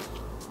me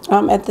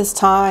at this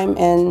time,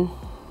 and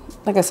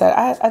like I said,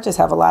 I just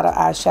have a lot of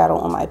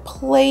eyeshadow on my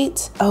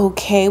plate.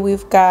 Okay,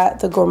 we've got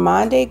the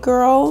Gourmande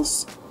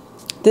Girls.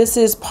 This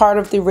is part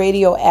of the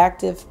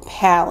Radioactive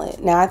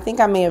palette. Now, I think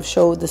I may have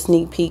showed the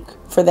sneak peek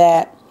for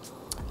that.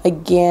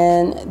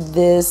 Again,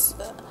 this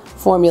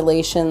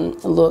formulation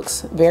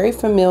looks very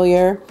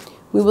familiar.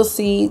 We will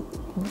see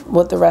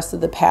what the rest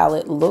of the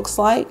palette looks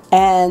like.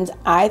 And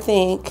I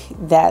think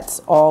that's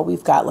all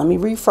we've got. Let me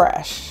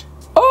refresh.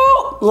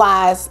 Oh,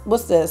 lies.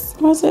 What's this?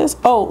 What's this?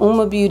 Oh,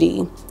 Uma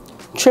Beauty.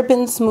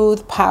 Trippin'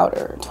 Smooth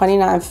Powder,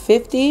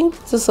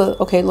 $29.50. This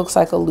okay, looks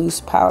like a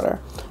loose powder.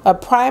 A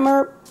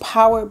primer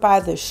powered by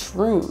the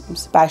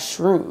Shrooms, by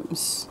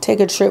Shrooms. Take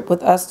a trip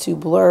with us to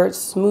blurred,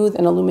 smooth,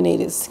 and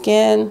illuminated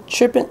skin.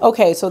 Trippin',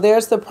 okay, so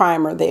there's the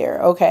primer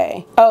there,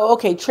 okay. Oh,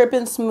 okay,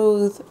 Trippin'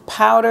 Smooth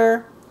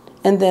Powder,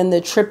 and then the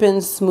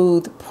Trippin'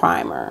 Smooth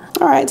Primer.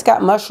 All right, it's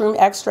got mushroom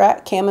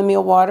extract,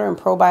 chamomile water, and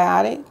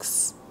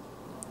probiotics.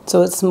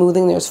 So it's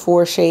smoothing, there's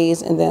 4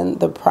 shades, and then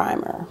the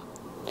primer.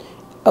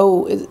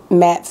 Oh, it's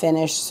matte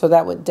finish, so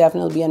that would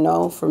definitely be a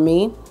no for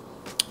me.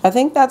 I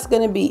think that's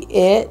going to be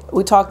it.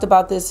 We talked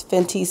about this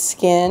Fenty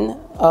Skin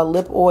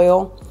lip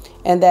oil,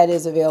 and that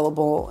is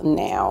available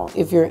now.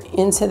 If you're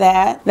into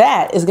that,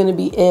 that is going to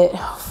be it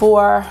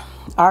for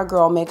our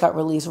girl makeup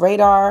release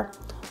radar.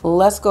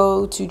 Let's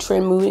go to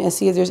Trend Mood and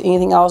see if there's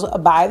anything else.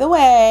 By the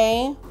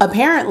way,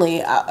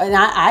 apparently, and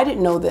I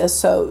didn't know this,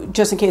 so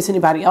just in case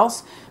anybody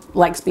else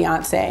likes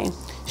Beyonce,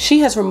 she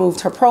has removed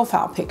her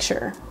profile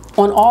picture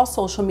on all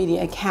social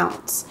media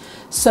accounts.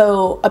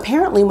 So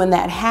apparently when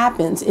that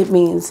happens, it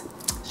means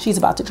she's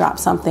about to drop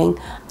something.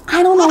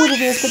 I don't know what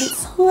it is, but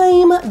it's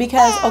time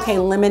because, okay,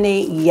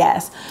 Lemonade,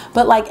 yes.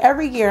 But like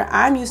every year,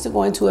 I'm used to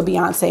going to a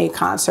Beyonce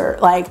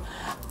concert. Like,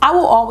 I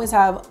will always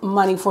have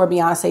money for a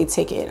Beyonce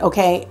ticket,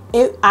 okay?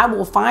 I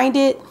will find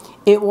it,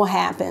 it will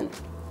happen.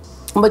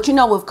 But you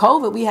know, with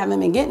COVID, we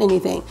haven't been getting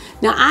anything.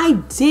 Now, I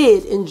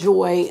did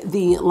enjoy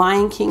the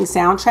Lion King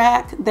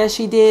soundtrack that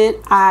she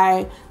did.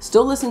 I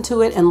still listen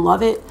to it and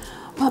love it.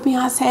 But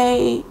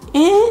Beyonce,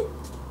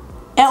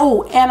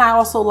 oh, and I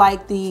also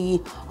like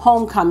the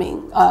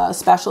Homecoming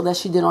special that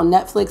she did on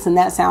Netflix, and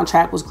that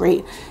soundtrack was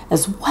great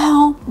as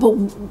well. But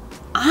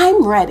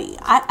I'm ready.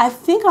 I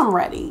think I'm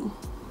ready.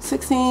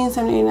 16,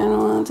 17,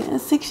 19, 10,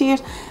 6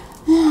 years.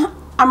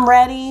 I'm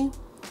ready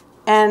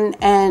and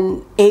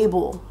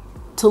able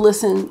to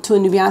listen to a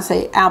new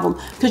Beyonce album.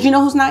 Because you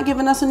know who's not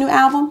giving us a new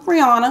album?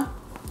 Rihanna.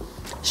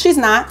 She's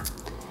not.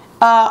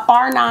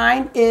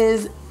 R9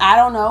 is, I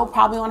don't know,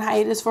 probably on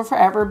hiatus for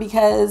forever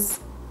because,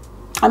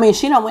 I mean,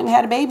 she done went and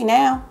had a baby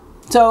now.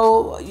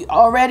 So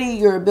already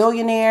you're a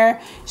billionaire.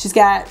 She's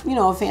got, you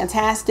know, a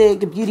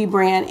fantastic beauty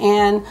brand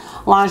and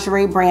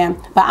lingerie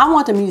brand. But I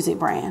want the music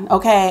brand,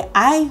 okay?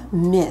 I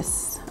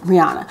miss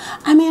Rihanna.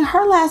 I mean,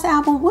 her last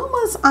album, when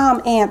was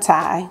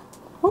Anti?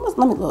 When was,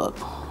 let me look.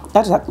 I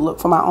just have to look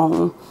for my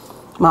own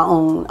my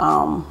own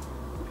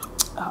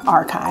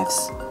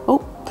archives. Oh,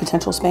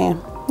 potential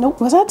spam.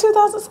 Nope, was that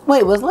 2000?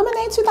 Wait, was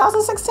Lemonade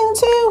 2016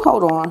 too?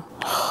 Hold on.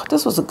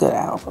 This was a good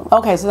album.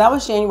 Okay, so that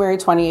was January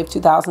 28th,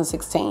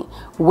 2016.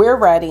 We're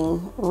ready.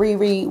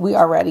 Riri, we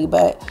are ready,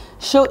 but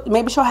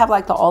maybe she'll have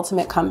like the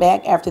ultimate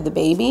comeback after the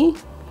baby.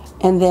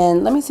 And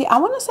then, let me see, I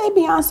want to say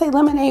Beyonce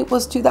Lemonade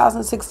was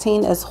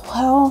 2016 as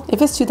well.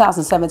 If it's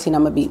 2017,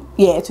 I'm going to be,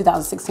 yeah,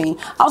 2016.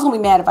 I was going to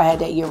be mad if I had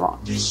that year wrong.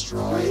 Destroy.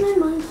 Where's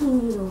my monkey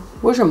noodle?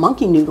 Where's your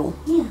monkey noodle?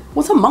 Yeah.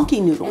 What's a monkey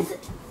noodle?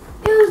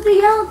 It was the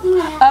yellow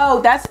thing.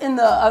 Oh, that's in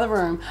the other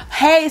room.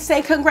 Hey,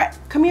 say congrats.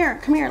 Come here.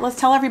 Let's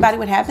tell everybody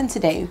what happened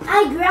today.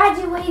 I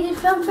graduated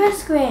from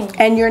first grade.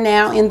 And you're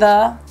now in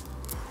the?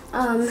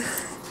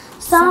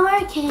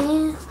 Summer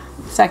camp.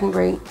 Second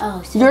grade.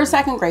 Oh, You're a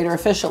second grader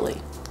officially.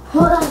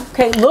 hold on.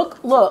 Okay,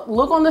 look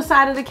on the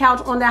side of the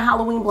couch on that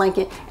Halloween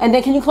blanket. And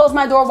then can you close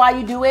my door while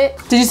you do it?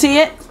 Did you see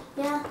it?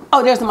 Yeah.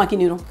 Oh, there's the monkey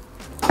noodle.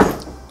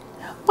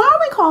 Why are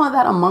we calling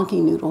that a monkey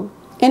noodle?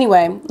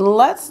 Anyway,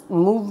 let's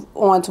move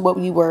on to what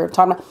we were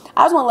talking about.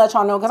 I just want to let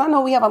y'all know, because I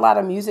know we have a lot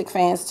of music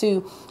fans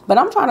too, but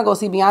I'm trying to go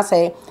see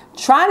Beyonce,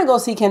 trying to go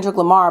see Kendrick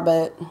Lamar,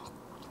 but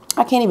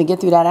I can't even get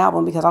through that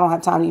album because I don't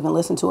have time to even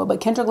listen to it.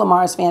 But Kendrick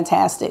Lamar is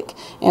fantastic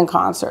in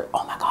concert.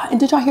 Oh my God. And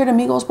did y'all hear the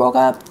Migos broke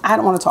up? I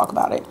don't want to talk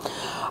about it.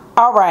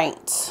 All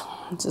right.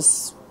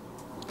 Just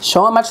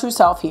showing my true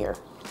self here.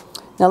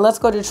 Now let's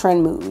go to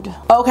Trend Mood.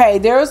 Okay,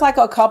 there's like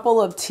a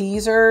couple of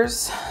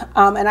teasers,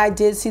 and I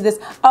did see this.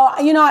 Oh,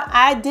 you know what?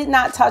 I did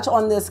not touch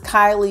on this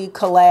Kylie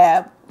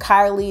collab.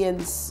 Kylie and,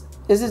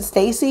 is it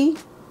Stacy?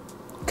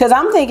 Because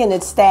I'm thinking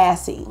it's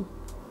Stassi.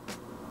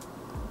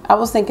 I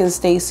was thinking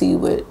Stacy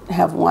would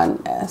have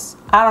one S.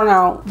 I don't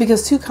know,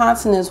 because two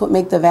consonants would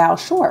make the vowel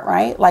short,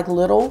 right? Like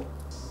little,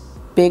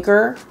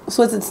 bigger.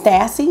 So is it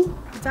Stassi?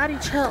 Daddy,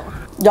 chill.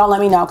 Y'all let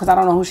me know, because I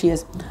don't know who she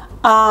is.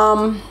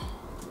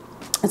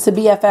 It's a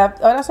BFF.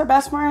 Oh, that's her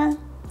best friend?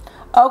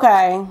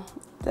 Okay.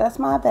 That's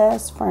my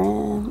best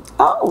friend.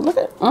 Oh, look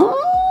at,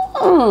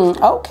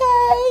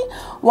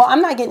 okay. Well,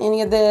 I'm not getting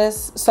any of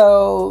this,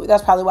 so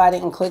that's probably why I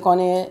didn't click on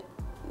it.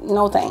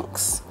 No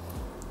thanks.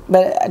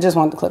 But I just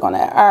wanted to click on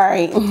that. All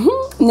right.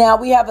 Now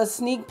we have a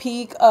sneak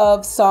peek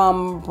of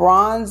some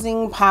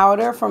bronzing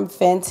powder from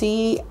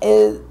Fenty.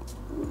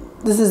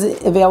 This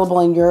is available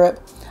in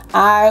Europe.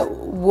 I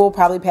will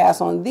probably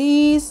pass on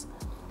these.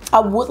 I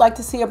would like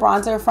to see a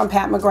bronzer from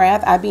Pat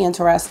McGrath. I'd be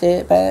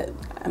interested, but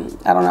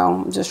I don't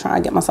know. I'm just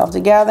trying to get myself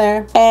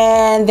together.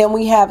 And then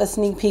we have a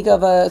sneak peek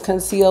of a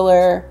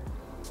concealer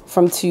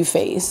from Too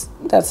Faced.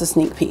 That's a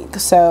sneak peek.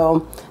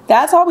 So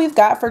that's all we've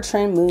got for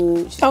Trend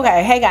Mood.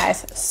 Okay, hey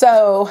guys.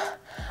 So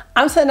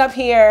I'm sitting up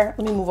here.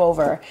 Let me move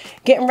over.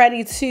 Getting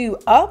ready to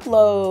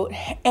upload.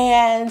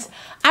 And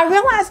I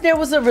realized there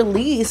was a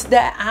release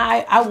that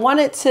I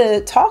wanted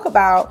to talk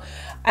about.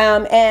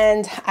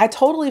 And I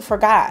totally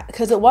forgot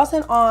because it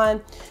wasn't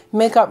on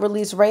Makeup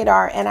Release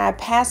Radar, and I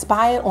passed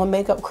by it on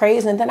Makeup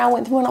Craze, and then I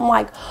went through and I'm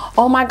like,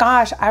 oh my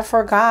gosh, I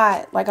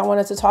forgot. Like I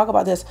wanted to talk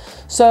about this.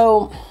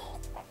 So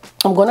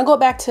I'm going to go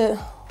back to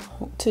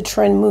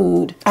Trend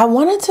Mood. I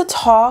wanted to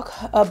talk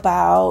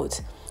about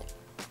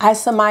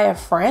Isamaya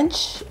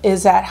French.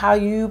 Is that how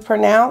you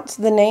pronounce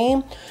the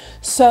name?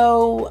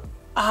 So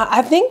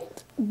I think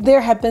there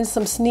have been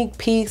some sneak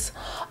peeks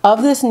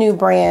of this new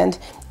brand.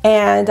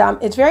 And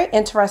it's very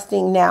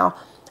interesting. Now,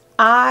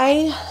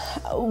 I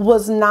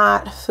was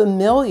not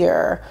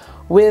familiar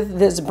with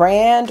this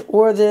brand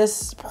or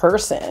this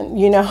person,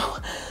 you know.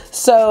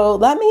 So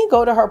let me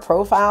go to her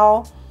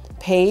profile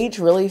page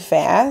really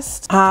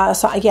fast.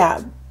 So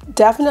yeah,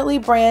 definitely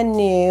brand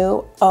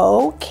new.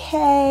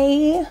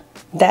 Okay,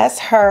 that's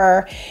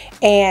her.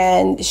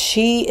 And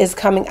she is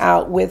coming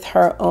out with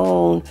her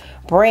own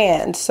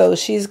brand. So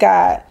she's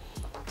got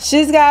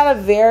a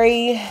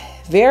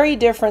very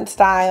different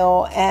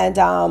style, and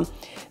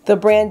the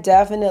brand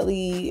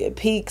definitely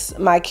piques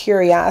my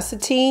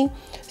curiosity.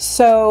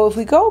 So if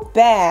we go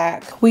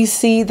back, we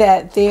see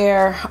that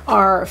there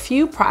are a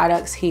few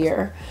products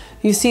here.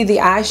 You see the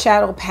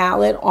eyeshadow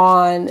palette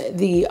on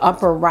the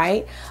upper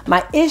right.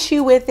 My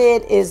issue with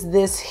it is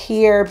this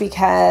here,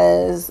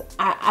 because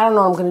I don't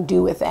know what I'm going to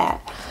do with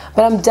that.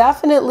 But I'm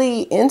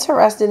definitely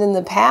interested in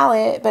the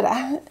palette, but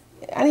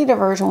I need a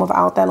version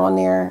without that on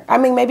there. I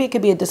mean, maybe it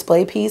could be a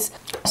display piece.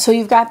 So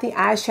you've got the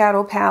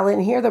eyeshadow palette,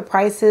 and here are the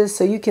prices.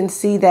 So you can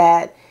see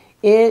that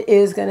it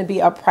is going to be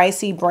a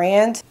pricey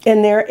brand.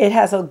 And there it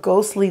has a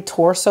ghostly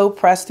torso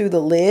pressed through the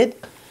lid.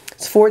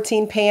 It's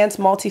 14 pans,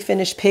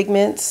 multi-finish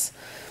pigments.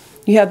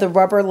 You have the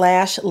Rubber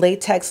Lash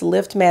Latex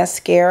Lift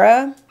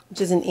Mascara,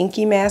 which is an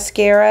inky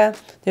mascara.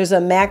 There's a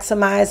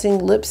maximizing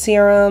lip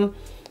serum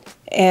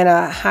and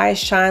a high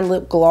shine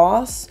lip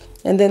gloss.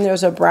 And then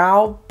there's a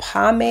brow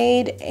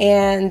pomade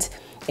and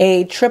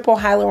a triple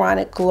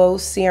hyaluronic glow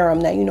serum.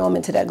 Now, you know I'm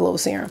into that glow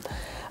serum.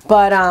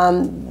 But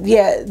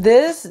yeah,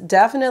 this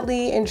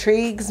definitely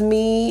intrigues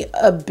me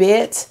a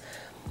bit.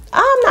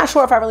 I'm not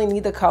sure if I really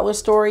need the color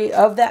story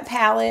of that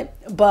palette,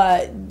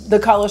 but the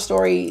color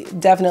story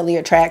definitely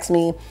attracts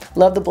me.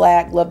 Love the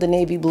black, love the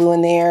navy blue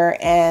in there,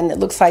 and it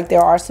looks like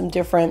there are some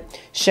different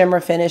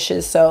shimmer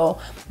finishes. So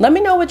let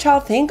me know what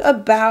y'all think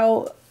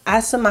about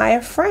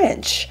Asamaya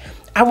French.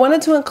 I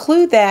wanted to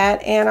include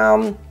that,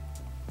 and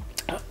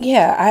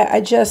yeah, I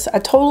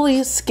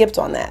totally skipped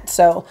on that.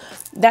 So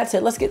that's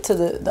it. Let's get to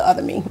the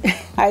other me.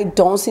 I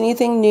don't see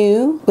anything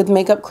new with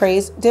Makeup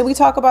Craze. Did we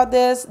talk about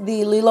this?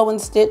 The Lilo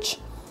and Stitch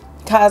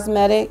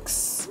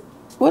Cosmetics.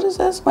 What is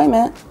this? Wait a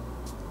minute.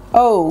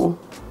 Oh,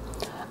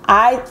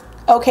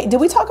 okay. Did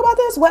we talk about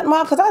this? Wet n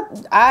Wild?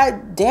 Because I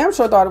damn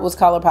sure thought it was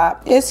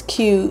ColourPop. It's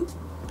cute,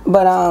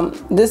 but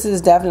this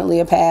is definitely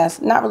a pass.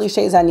 Not really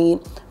shades I need,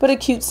 but a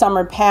cute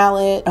summer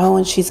palette. Oh,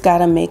 and she's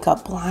got a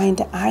makeup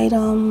blind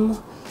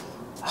item.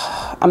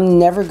 I'm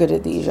never good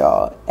at these,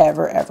 y'all.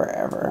 Ever, ever,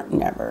 ever,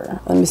 never.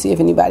 Let me see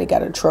if anybody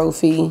got a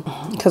trophy.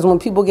 Because when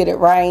people get it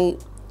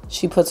right,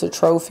 she puts a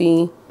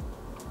trophy.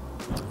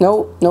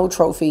 Nope, no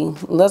trophy.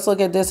 Let's look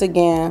at this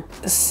again.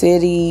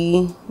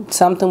 City,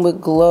 something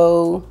with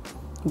glow,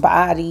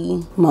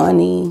 body,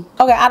 money.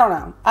 Okay, I don't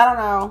know. I don't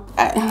know.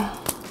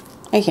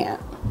 I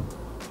can't.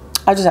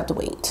 I just have to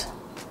wait.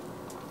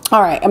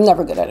 All right, I'm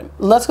never good at it.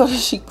 Let's go to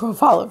Chic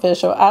Profile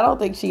Official. I don't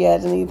think she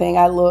has anything.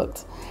 I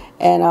looked.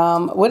 And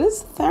what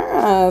is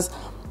this?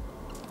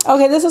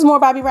 Okay, this is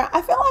more Bobbi Brown.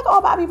 I feel like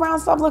all Bobbi Brown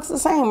stuff looks the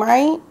same,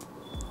 right?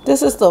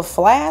 This is the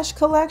Flash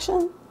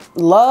collection.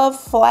 Love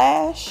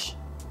Flash.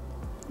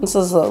 This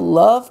is a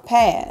Love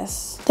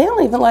Pass. They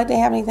don't even like they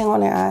have anything on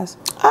their eyes.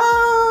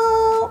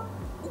 I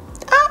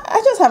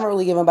just haven't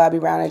really given Bobbi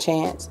Brown a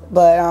chance.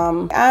 But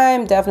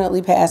I'm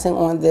definitely passing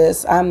on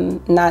this.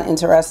 I'm not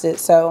interested.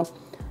 So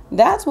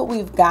that's what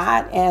we've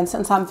got. And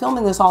since I'm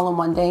filming this all in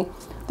one day,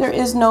 there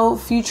is no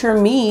future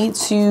me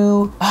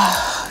to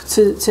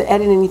edit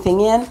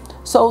anything in.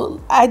 So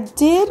I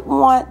did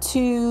want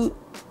to,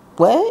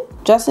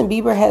 what? Justin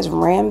Bieber has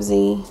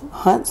Ramsay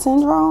Hunt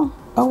syndrome?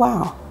 Oh,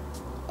 wow.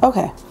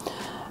 Okay.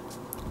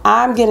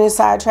 I'm getting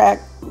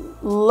sidetracked.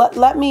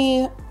 Let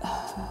me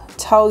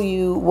tell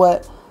you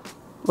what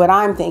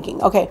I'm thinking.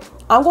 Okay,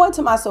 I'm going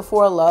to my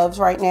Sephora Loves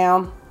right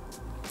now.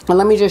 And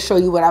let me just show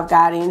you what I've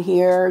got in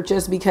here,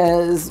 just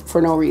because,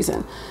 for no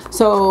reason.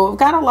 So I've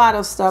got a lot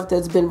of stuff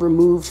that's been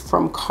removed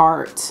from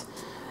cart.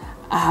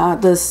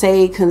 The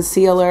Say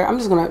Concealer, I'm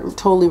just gonna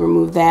totally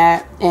remove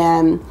that.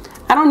 And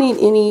I don't need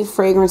any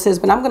fragrances,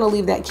 but I'm gonna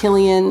leave that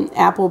Kilian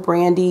Apple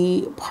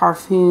Brandy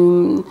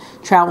Parfum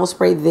Travel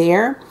Spray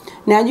there.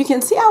 Now you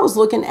can see I was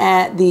looking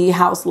at the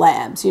House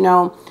Labs. You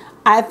know,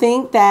 I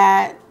think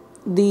that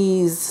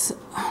these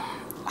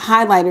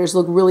highlighters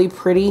look really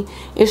pretty.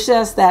 It's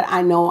just that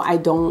I know I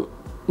don't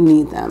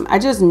need them. I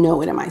just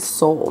know it in my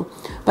soul.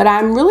 But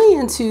I'm really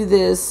into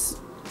this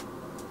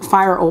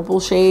Fire Opal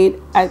shade.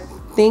 I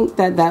think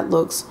that that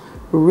looks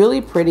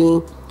really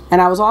pretty. And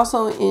I was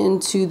also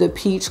into the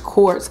Peach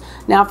Quartz.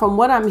 Now from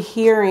what I'm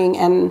hearing,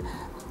 and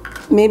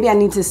maybe I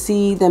need to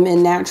see them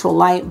in natural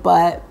light,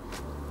 but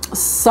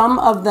some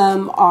of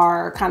them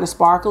are kind of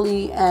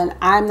sparkly, and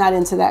I'm not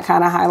into that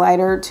kind of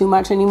highlighter too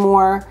much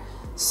anymore.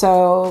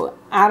 So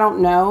I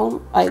don't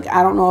know. Like,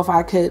 I don't know if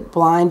I could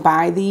blind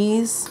buy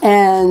these.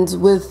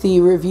 And with the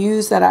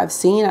reviews that I've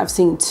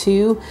seen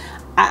two.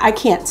 I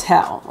can't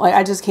tell. Like,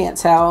 I just can't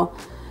tell.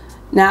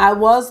 Now, I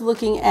was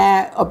looking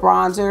at a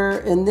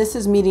bronzer, and this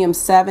is medium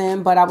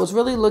 7, but I was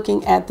really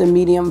looking at the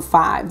medium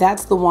 5.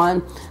 That's the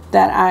one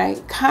that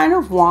I kind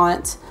of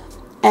want.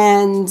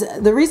 And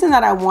the reason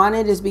that I want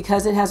it is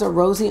because it has a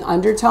rosy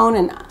undertone,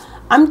 and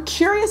I'm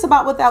curious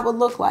about what that would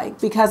look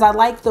like, because I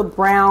like the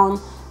brown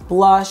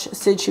blush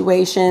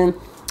situation,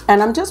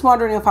 and I'm just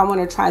wondering if I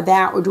want to try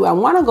that, or do I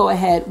want to go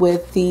ahead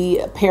with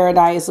the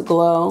Paradise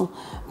Glow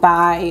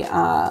by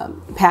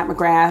Pat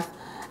McGrath.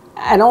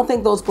 I don't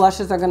think those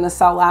blushes are going to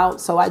sell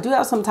out, so I do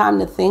have some time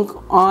to think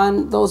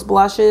on those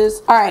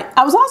blushes. All right,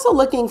 I was also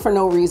looking for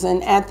no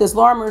reason at this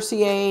Laura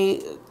Mercier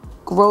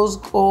Rose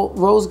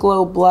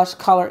Glow Blush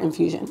Color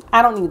Infusion.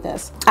 I don't need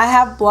this. I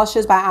have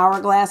blushes by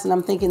Hourglass, and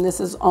I'm thinking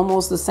this is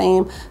almost the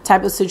same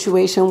type of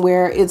situation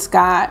where it's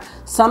got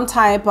some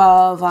type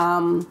of,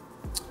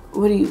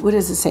 what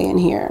does it say in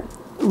here?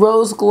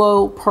 Rose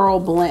Glow Pearl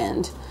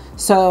Blend.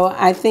 So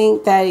I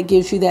think that it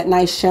gives you that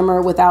nice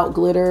shimmer without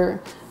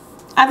glitter.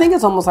 I think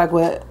it's almost like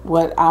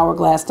what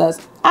Hourglass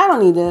does. I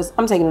don't need this.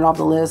 I'm taking it off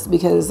the list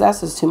because that's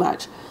just too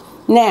much.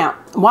 Now,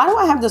 why do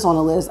I have this on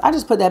the list? I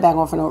just put that back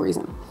on for no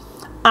reason.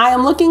 I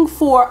am looking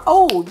for,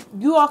 oh,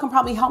 you all can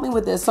probably help me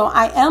with this. So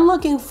I am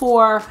looking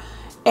for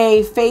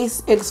a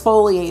face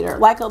exfoliator,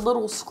 like a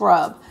little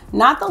scrub.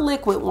 Not the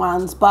liquid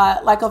ones,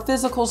 but like a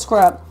physical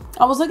scrub.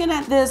 I was looking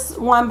at this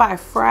one by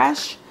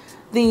Fresh,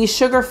 the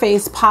Sugar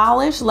Face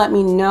Polish. Let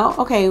me know.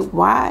 Okay,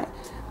 why?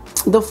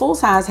 The full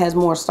size has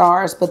more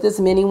stars, but this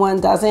mini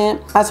one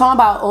doesn't. I was talking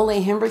about Ole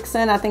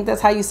Henriksen. I think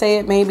that's how you say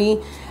it, maybe.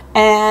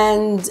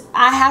 And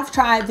I have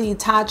tried the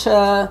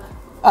Tatcha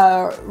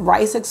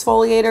rice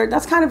exfoliator.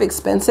 That's kind of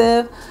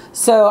expensive,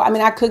 so I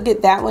mean I could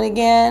get that one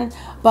again,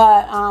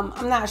 but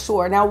I'm not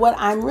sure. Now what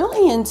I'm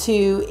really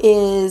into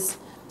is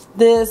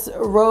this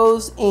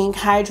Rose Ink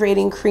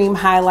Hydrating Cream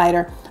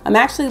Highlighter. I'm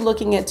actually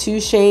looking at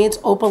 2 shades,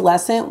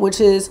 Opalescent,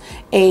 which is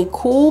a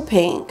cool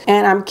pink,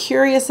 and I'm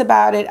curious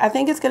about it. I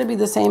think it's going to be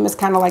the same as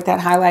kind of like that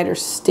highlighter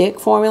stick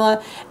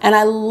formula, and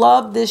I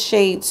love this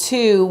shade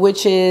too,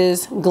 which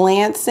is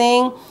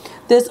Glancing.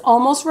 This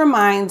almost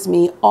reminds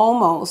me,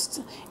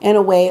 almost in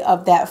a way,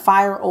 of that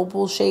Fire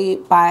Opal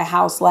shade by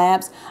Haus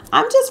Labs.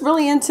 I'm just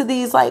really into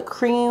these like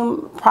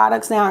cream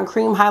products now and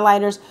cream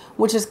highlighters,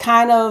 which is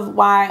kind of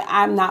why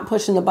I'm not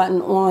pushing the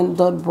button on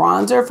the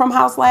bronzer from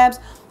Haus Labs,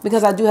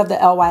 because I do have the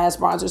LYS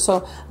bronzer.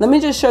 So let me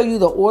just show you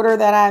the order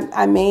that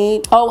I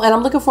made. Oh, and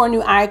I'm looking for a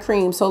new eye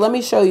cream. So let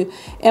me show you.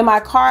 In my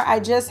cart, I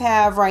just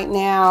have right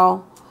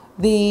now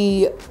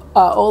the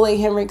Ole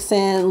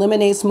Henriksen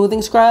Lemonade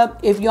Smoothing Scrub.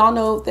 If y'all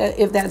know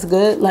if that's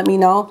good, let me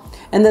know.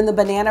 And then the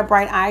Banana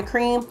Bright Eye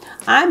Cream.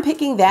 I'm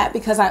picking that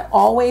because I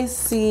always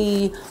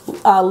see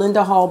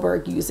Linda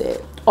Hallberg use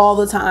it all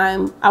the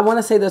time. I want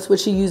to say that's what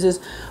she uses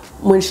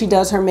when she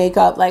does her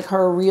makeup, like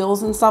her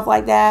reels and stuff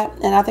like that.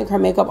 And I think her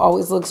makeup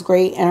always looks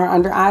great and her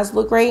under eyes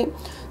look great.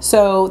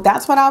 So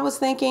that's what I was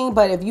thinking.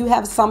 But if you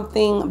have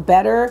something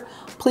better,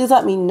 please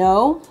let me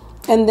know.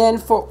 And then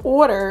for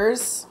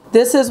orders,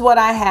 this is what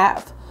I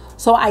have.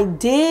 So I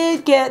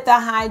did get the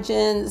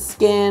Hygen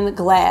Skin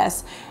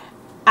Glass.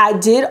 I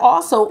did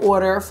also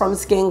order from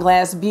Skin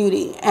Glass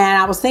Beauty, and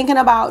I was thinking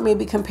about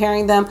maybe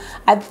comparing them.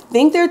 I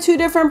think they're 2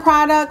 different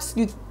products.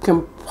 You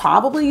can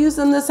probably use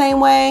them the same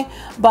way,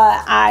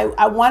 but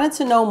I wanted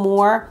to know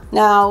more.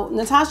 Now,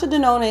 Natasha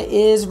Denona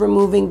is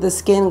removing the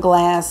Skin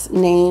Glass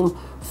name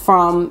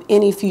from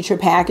any future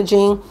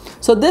packaging.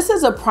 So this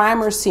is a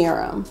primer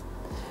serum,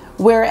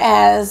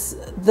 whereas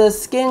the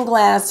Skin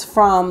Glass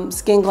from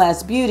Skin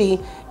Glass Beauty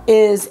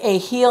is a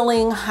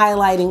healing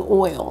highlighting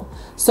oil.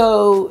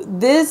 So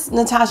this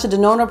Natasha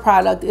Denona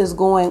product is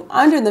going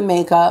under the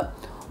makeup,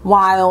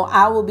 while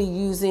I will be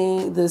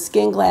using the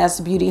Skin Glass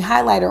Beauty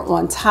highlighter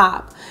on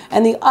top.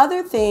 And the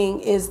other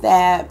thing is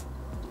that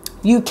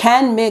you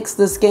can mix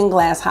the Skin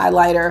Glass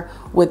highlighter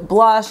with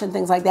blush and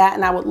things like that,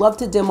 and I would love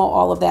to demo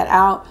all of that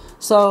out.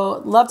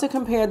 So love to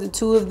compare the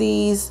 2 of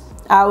these.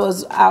 I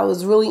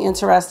was really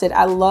interested.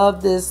 I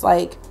love this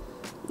like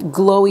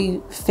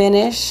glowy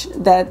finish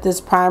that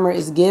this primer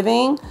is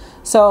giving.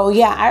 So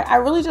yeah, I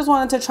really just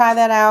wanted to try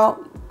that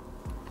out.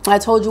 I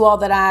told you all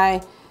that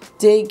I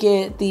did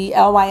get the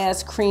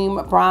LYS Cream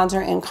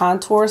Bronzer and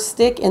Contour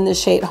Stick in the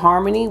shade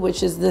Harmony,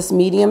 which is this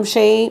medium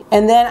shade.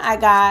 And then I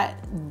got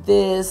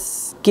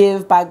this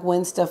Give by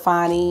Gwen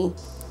Stefani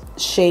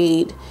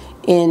shade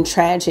in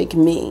Tragic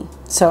Me.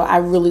 So I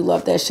really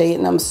love that shade,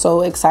 and I'm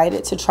so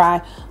excited to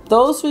try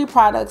those 3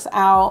 products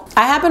out.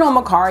 I have been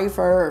on Mercari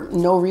for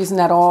no reason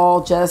at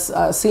all, just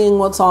seeing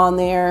what's on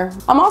there.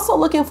 I'm also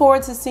looking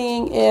forward to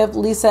seeing if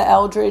Lisa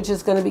Eldridge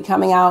is going to be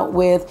coming out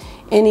with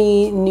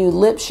any new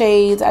lip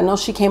shades. I know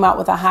she came out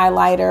with a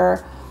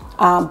highlighter,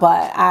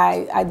 but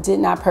I did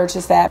not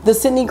purchase that. The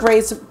Sydney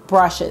Grace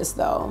brushes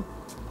though,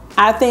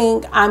 I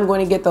think I'm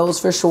going to get those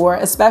for sure,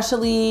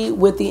 especially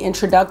with the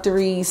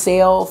introductory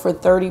sale for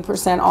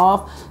 30%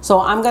 off. So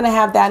I'm going to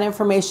have that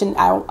information.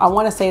 I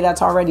want to say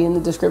that's already in the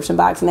description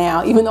box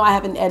now, even though I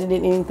haven't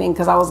edited anything,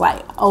 because I was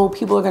like, oh,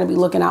 people are going to be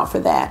looking out for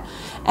that.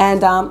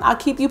 And I'll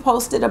keep you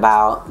posted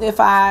about if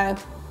I,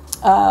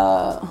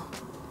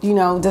 you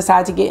know,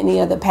 decide to get any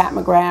of the Pat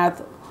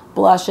McGrath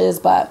blushes.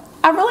 But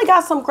I really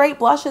got some great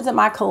blushes in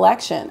my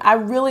collection. I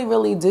really,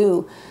 really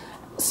do.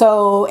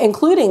 So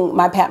including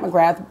my Pat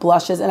McGrath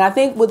blushes. And I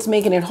think what's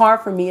making it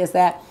hard for me is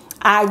that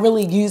I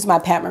really use my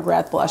Pat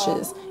McGrath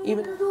blushes.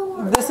 Even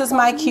this is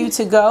my cue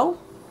to go.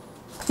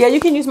 Yeah,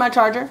 you can use my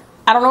charger.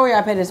 I don't know where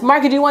your iPad is.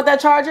 Marky, do you want that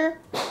charger?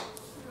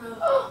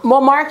 Well,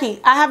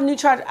 Marky, I have new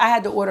charger. I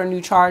had to order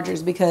new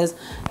chargers because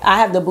I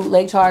have the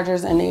bootleg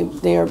chargers and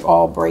they're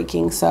all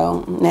breaking.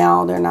 So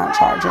now they're not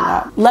charging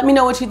up. Let me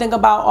know what you think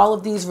about all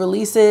of these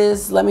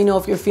releases. Let me know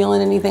if you're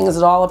feeling anything. Is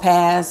it all a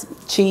pass?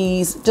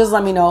 Cheese? Just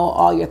let me know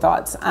all your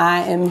thoughts. I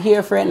am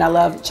here for it and I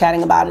love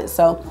chatting about it.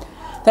 So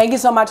thank you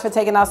so much for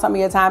taking out some of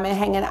your time and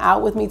hanging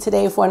out with me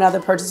today for another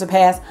Purchase or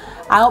Pass.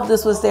 I hope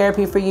this was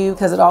therapy for you,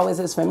 because it always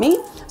is for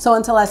me. So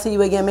until I see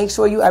you again, make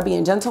sure you are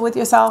being gentle with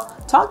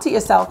yourself. Talk to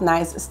yourself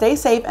nice. Stay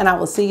safe, and I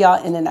will see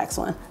y'all in the next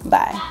one.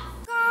 Bye.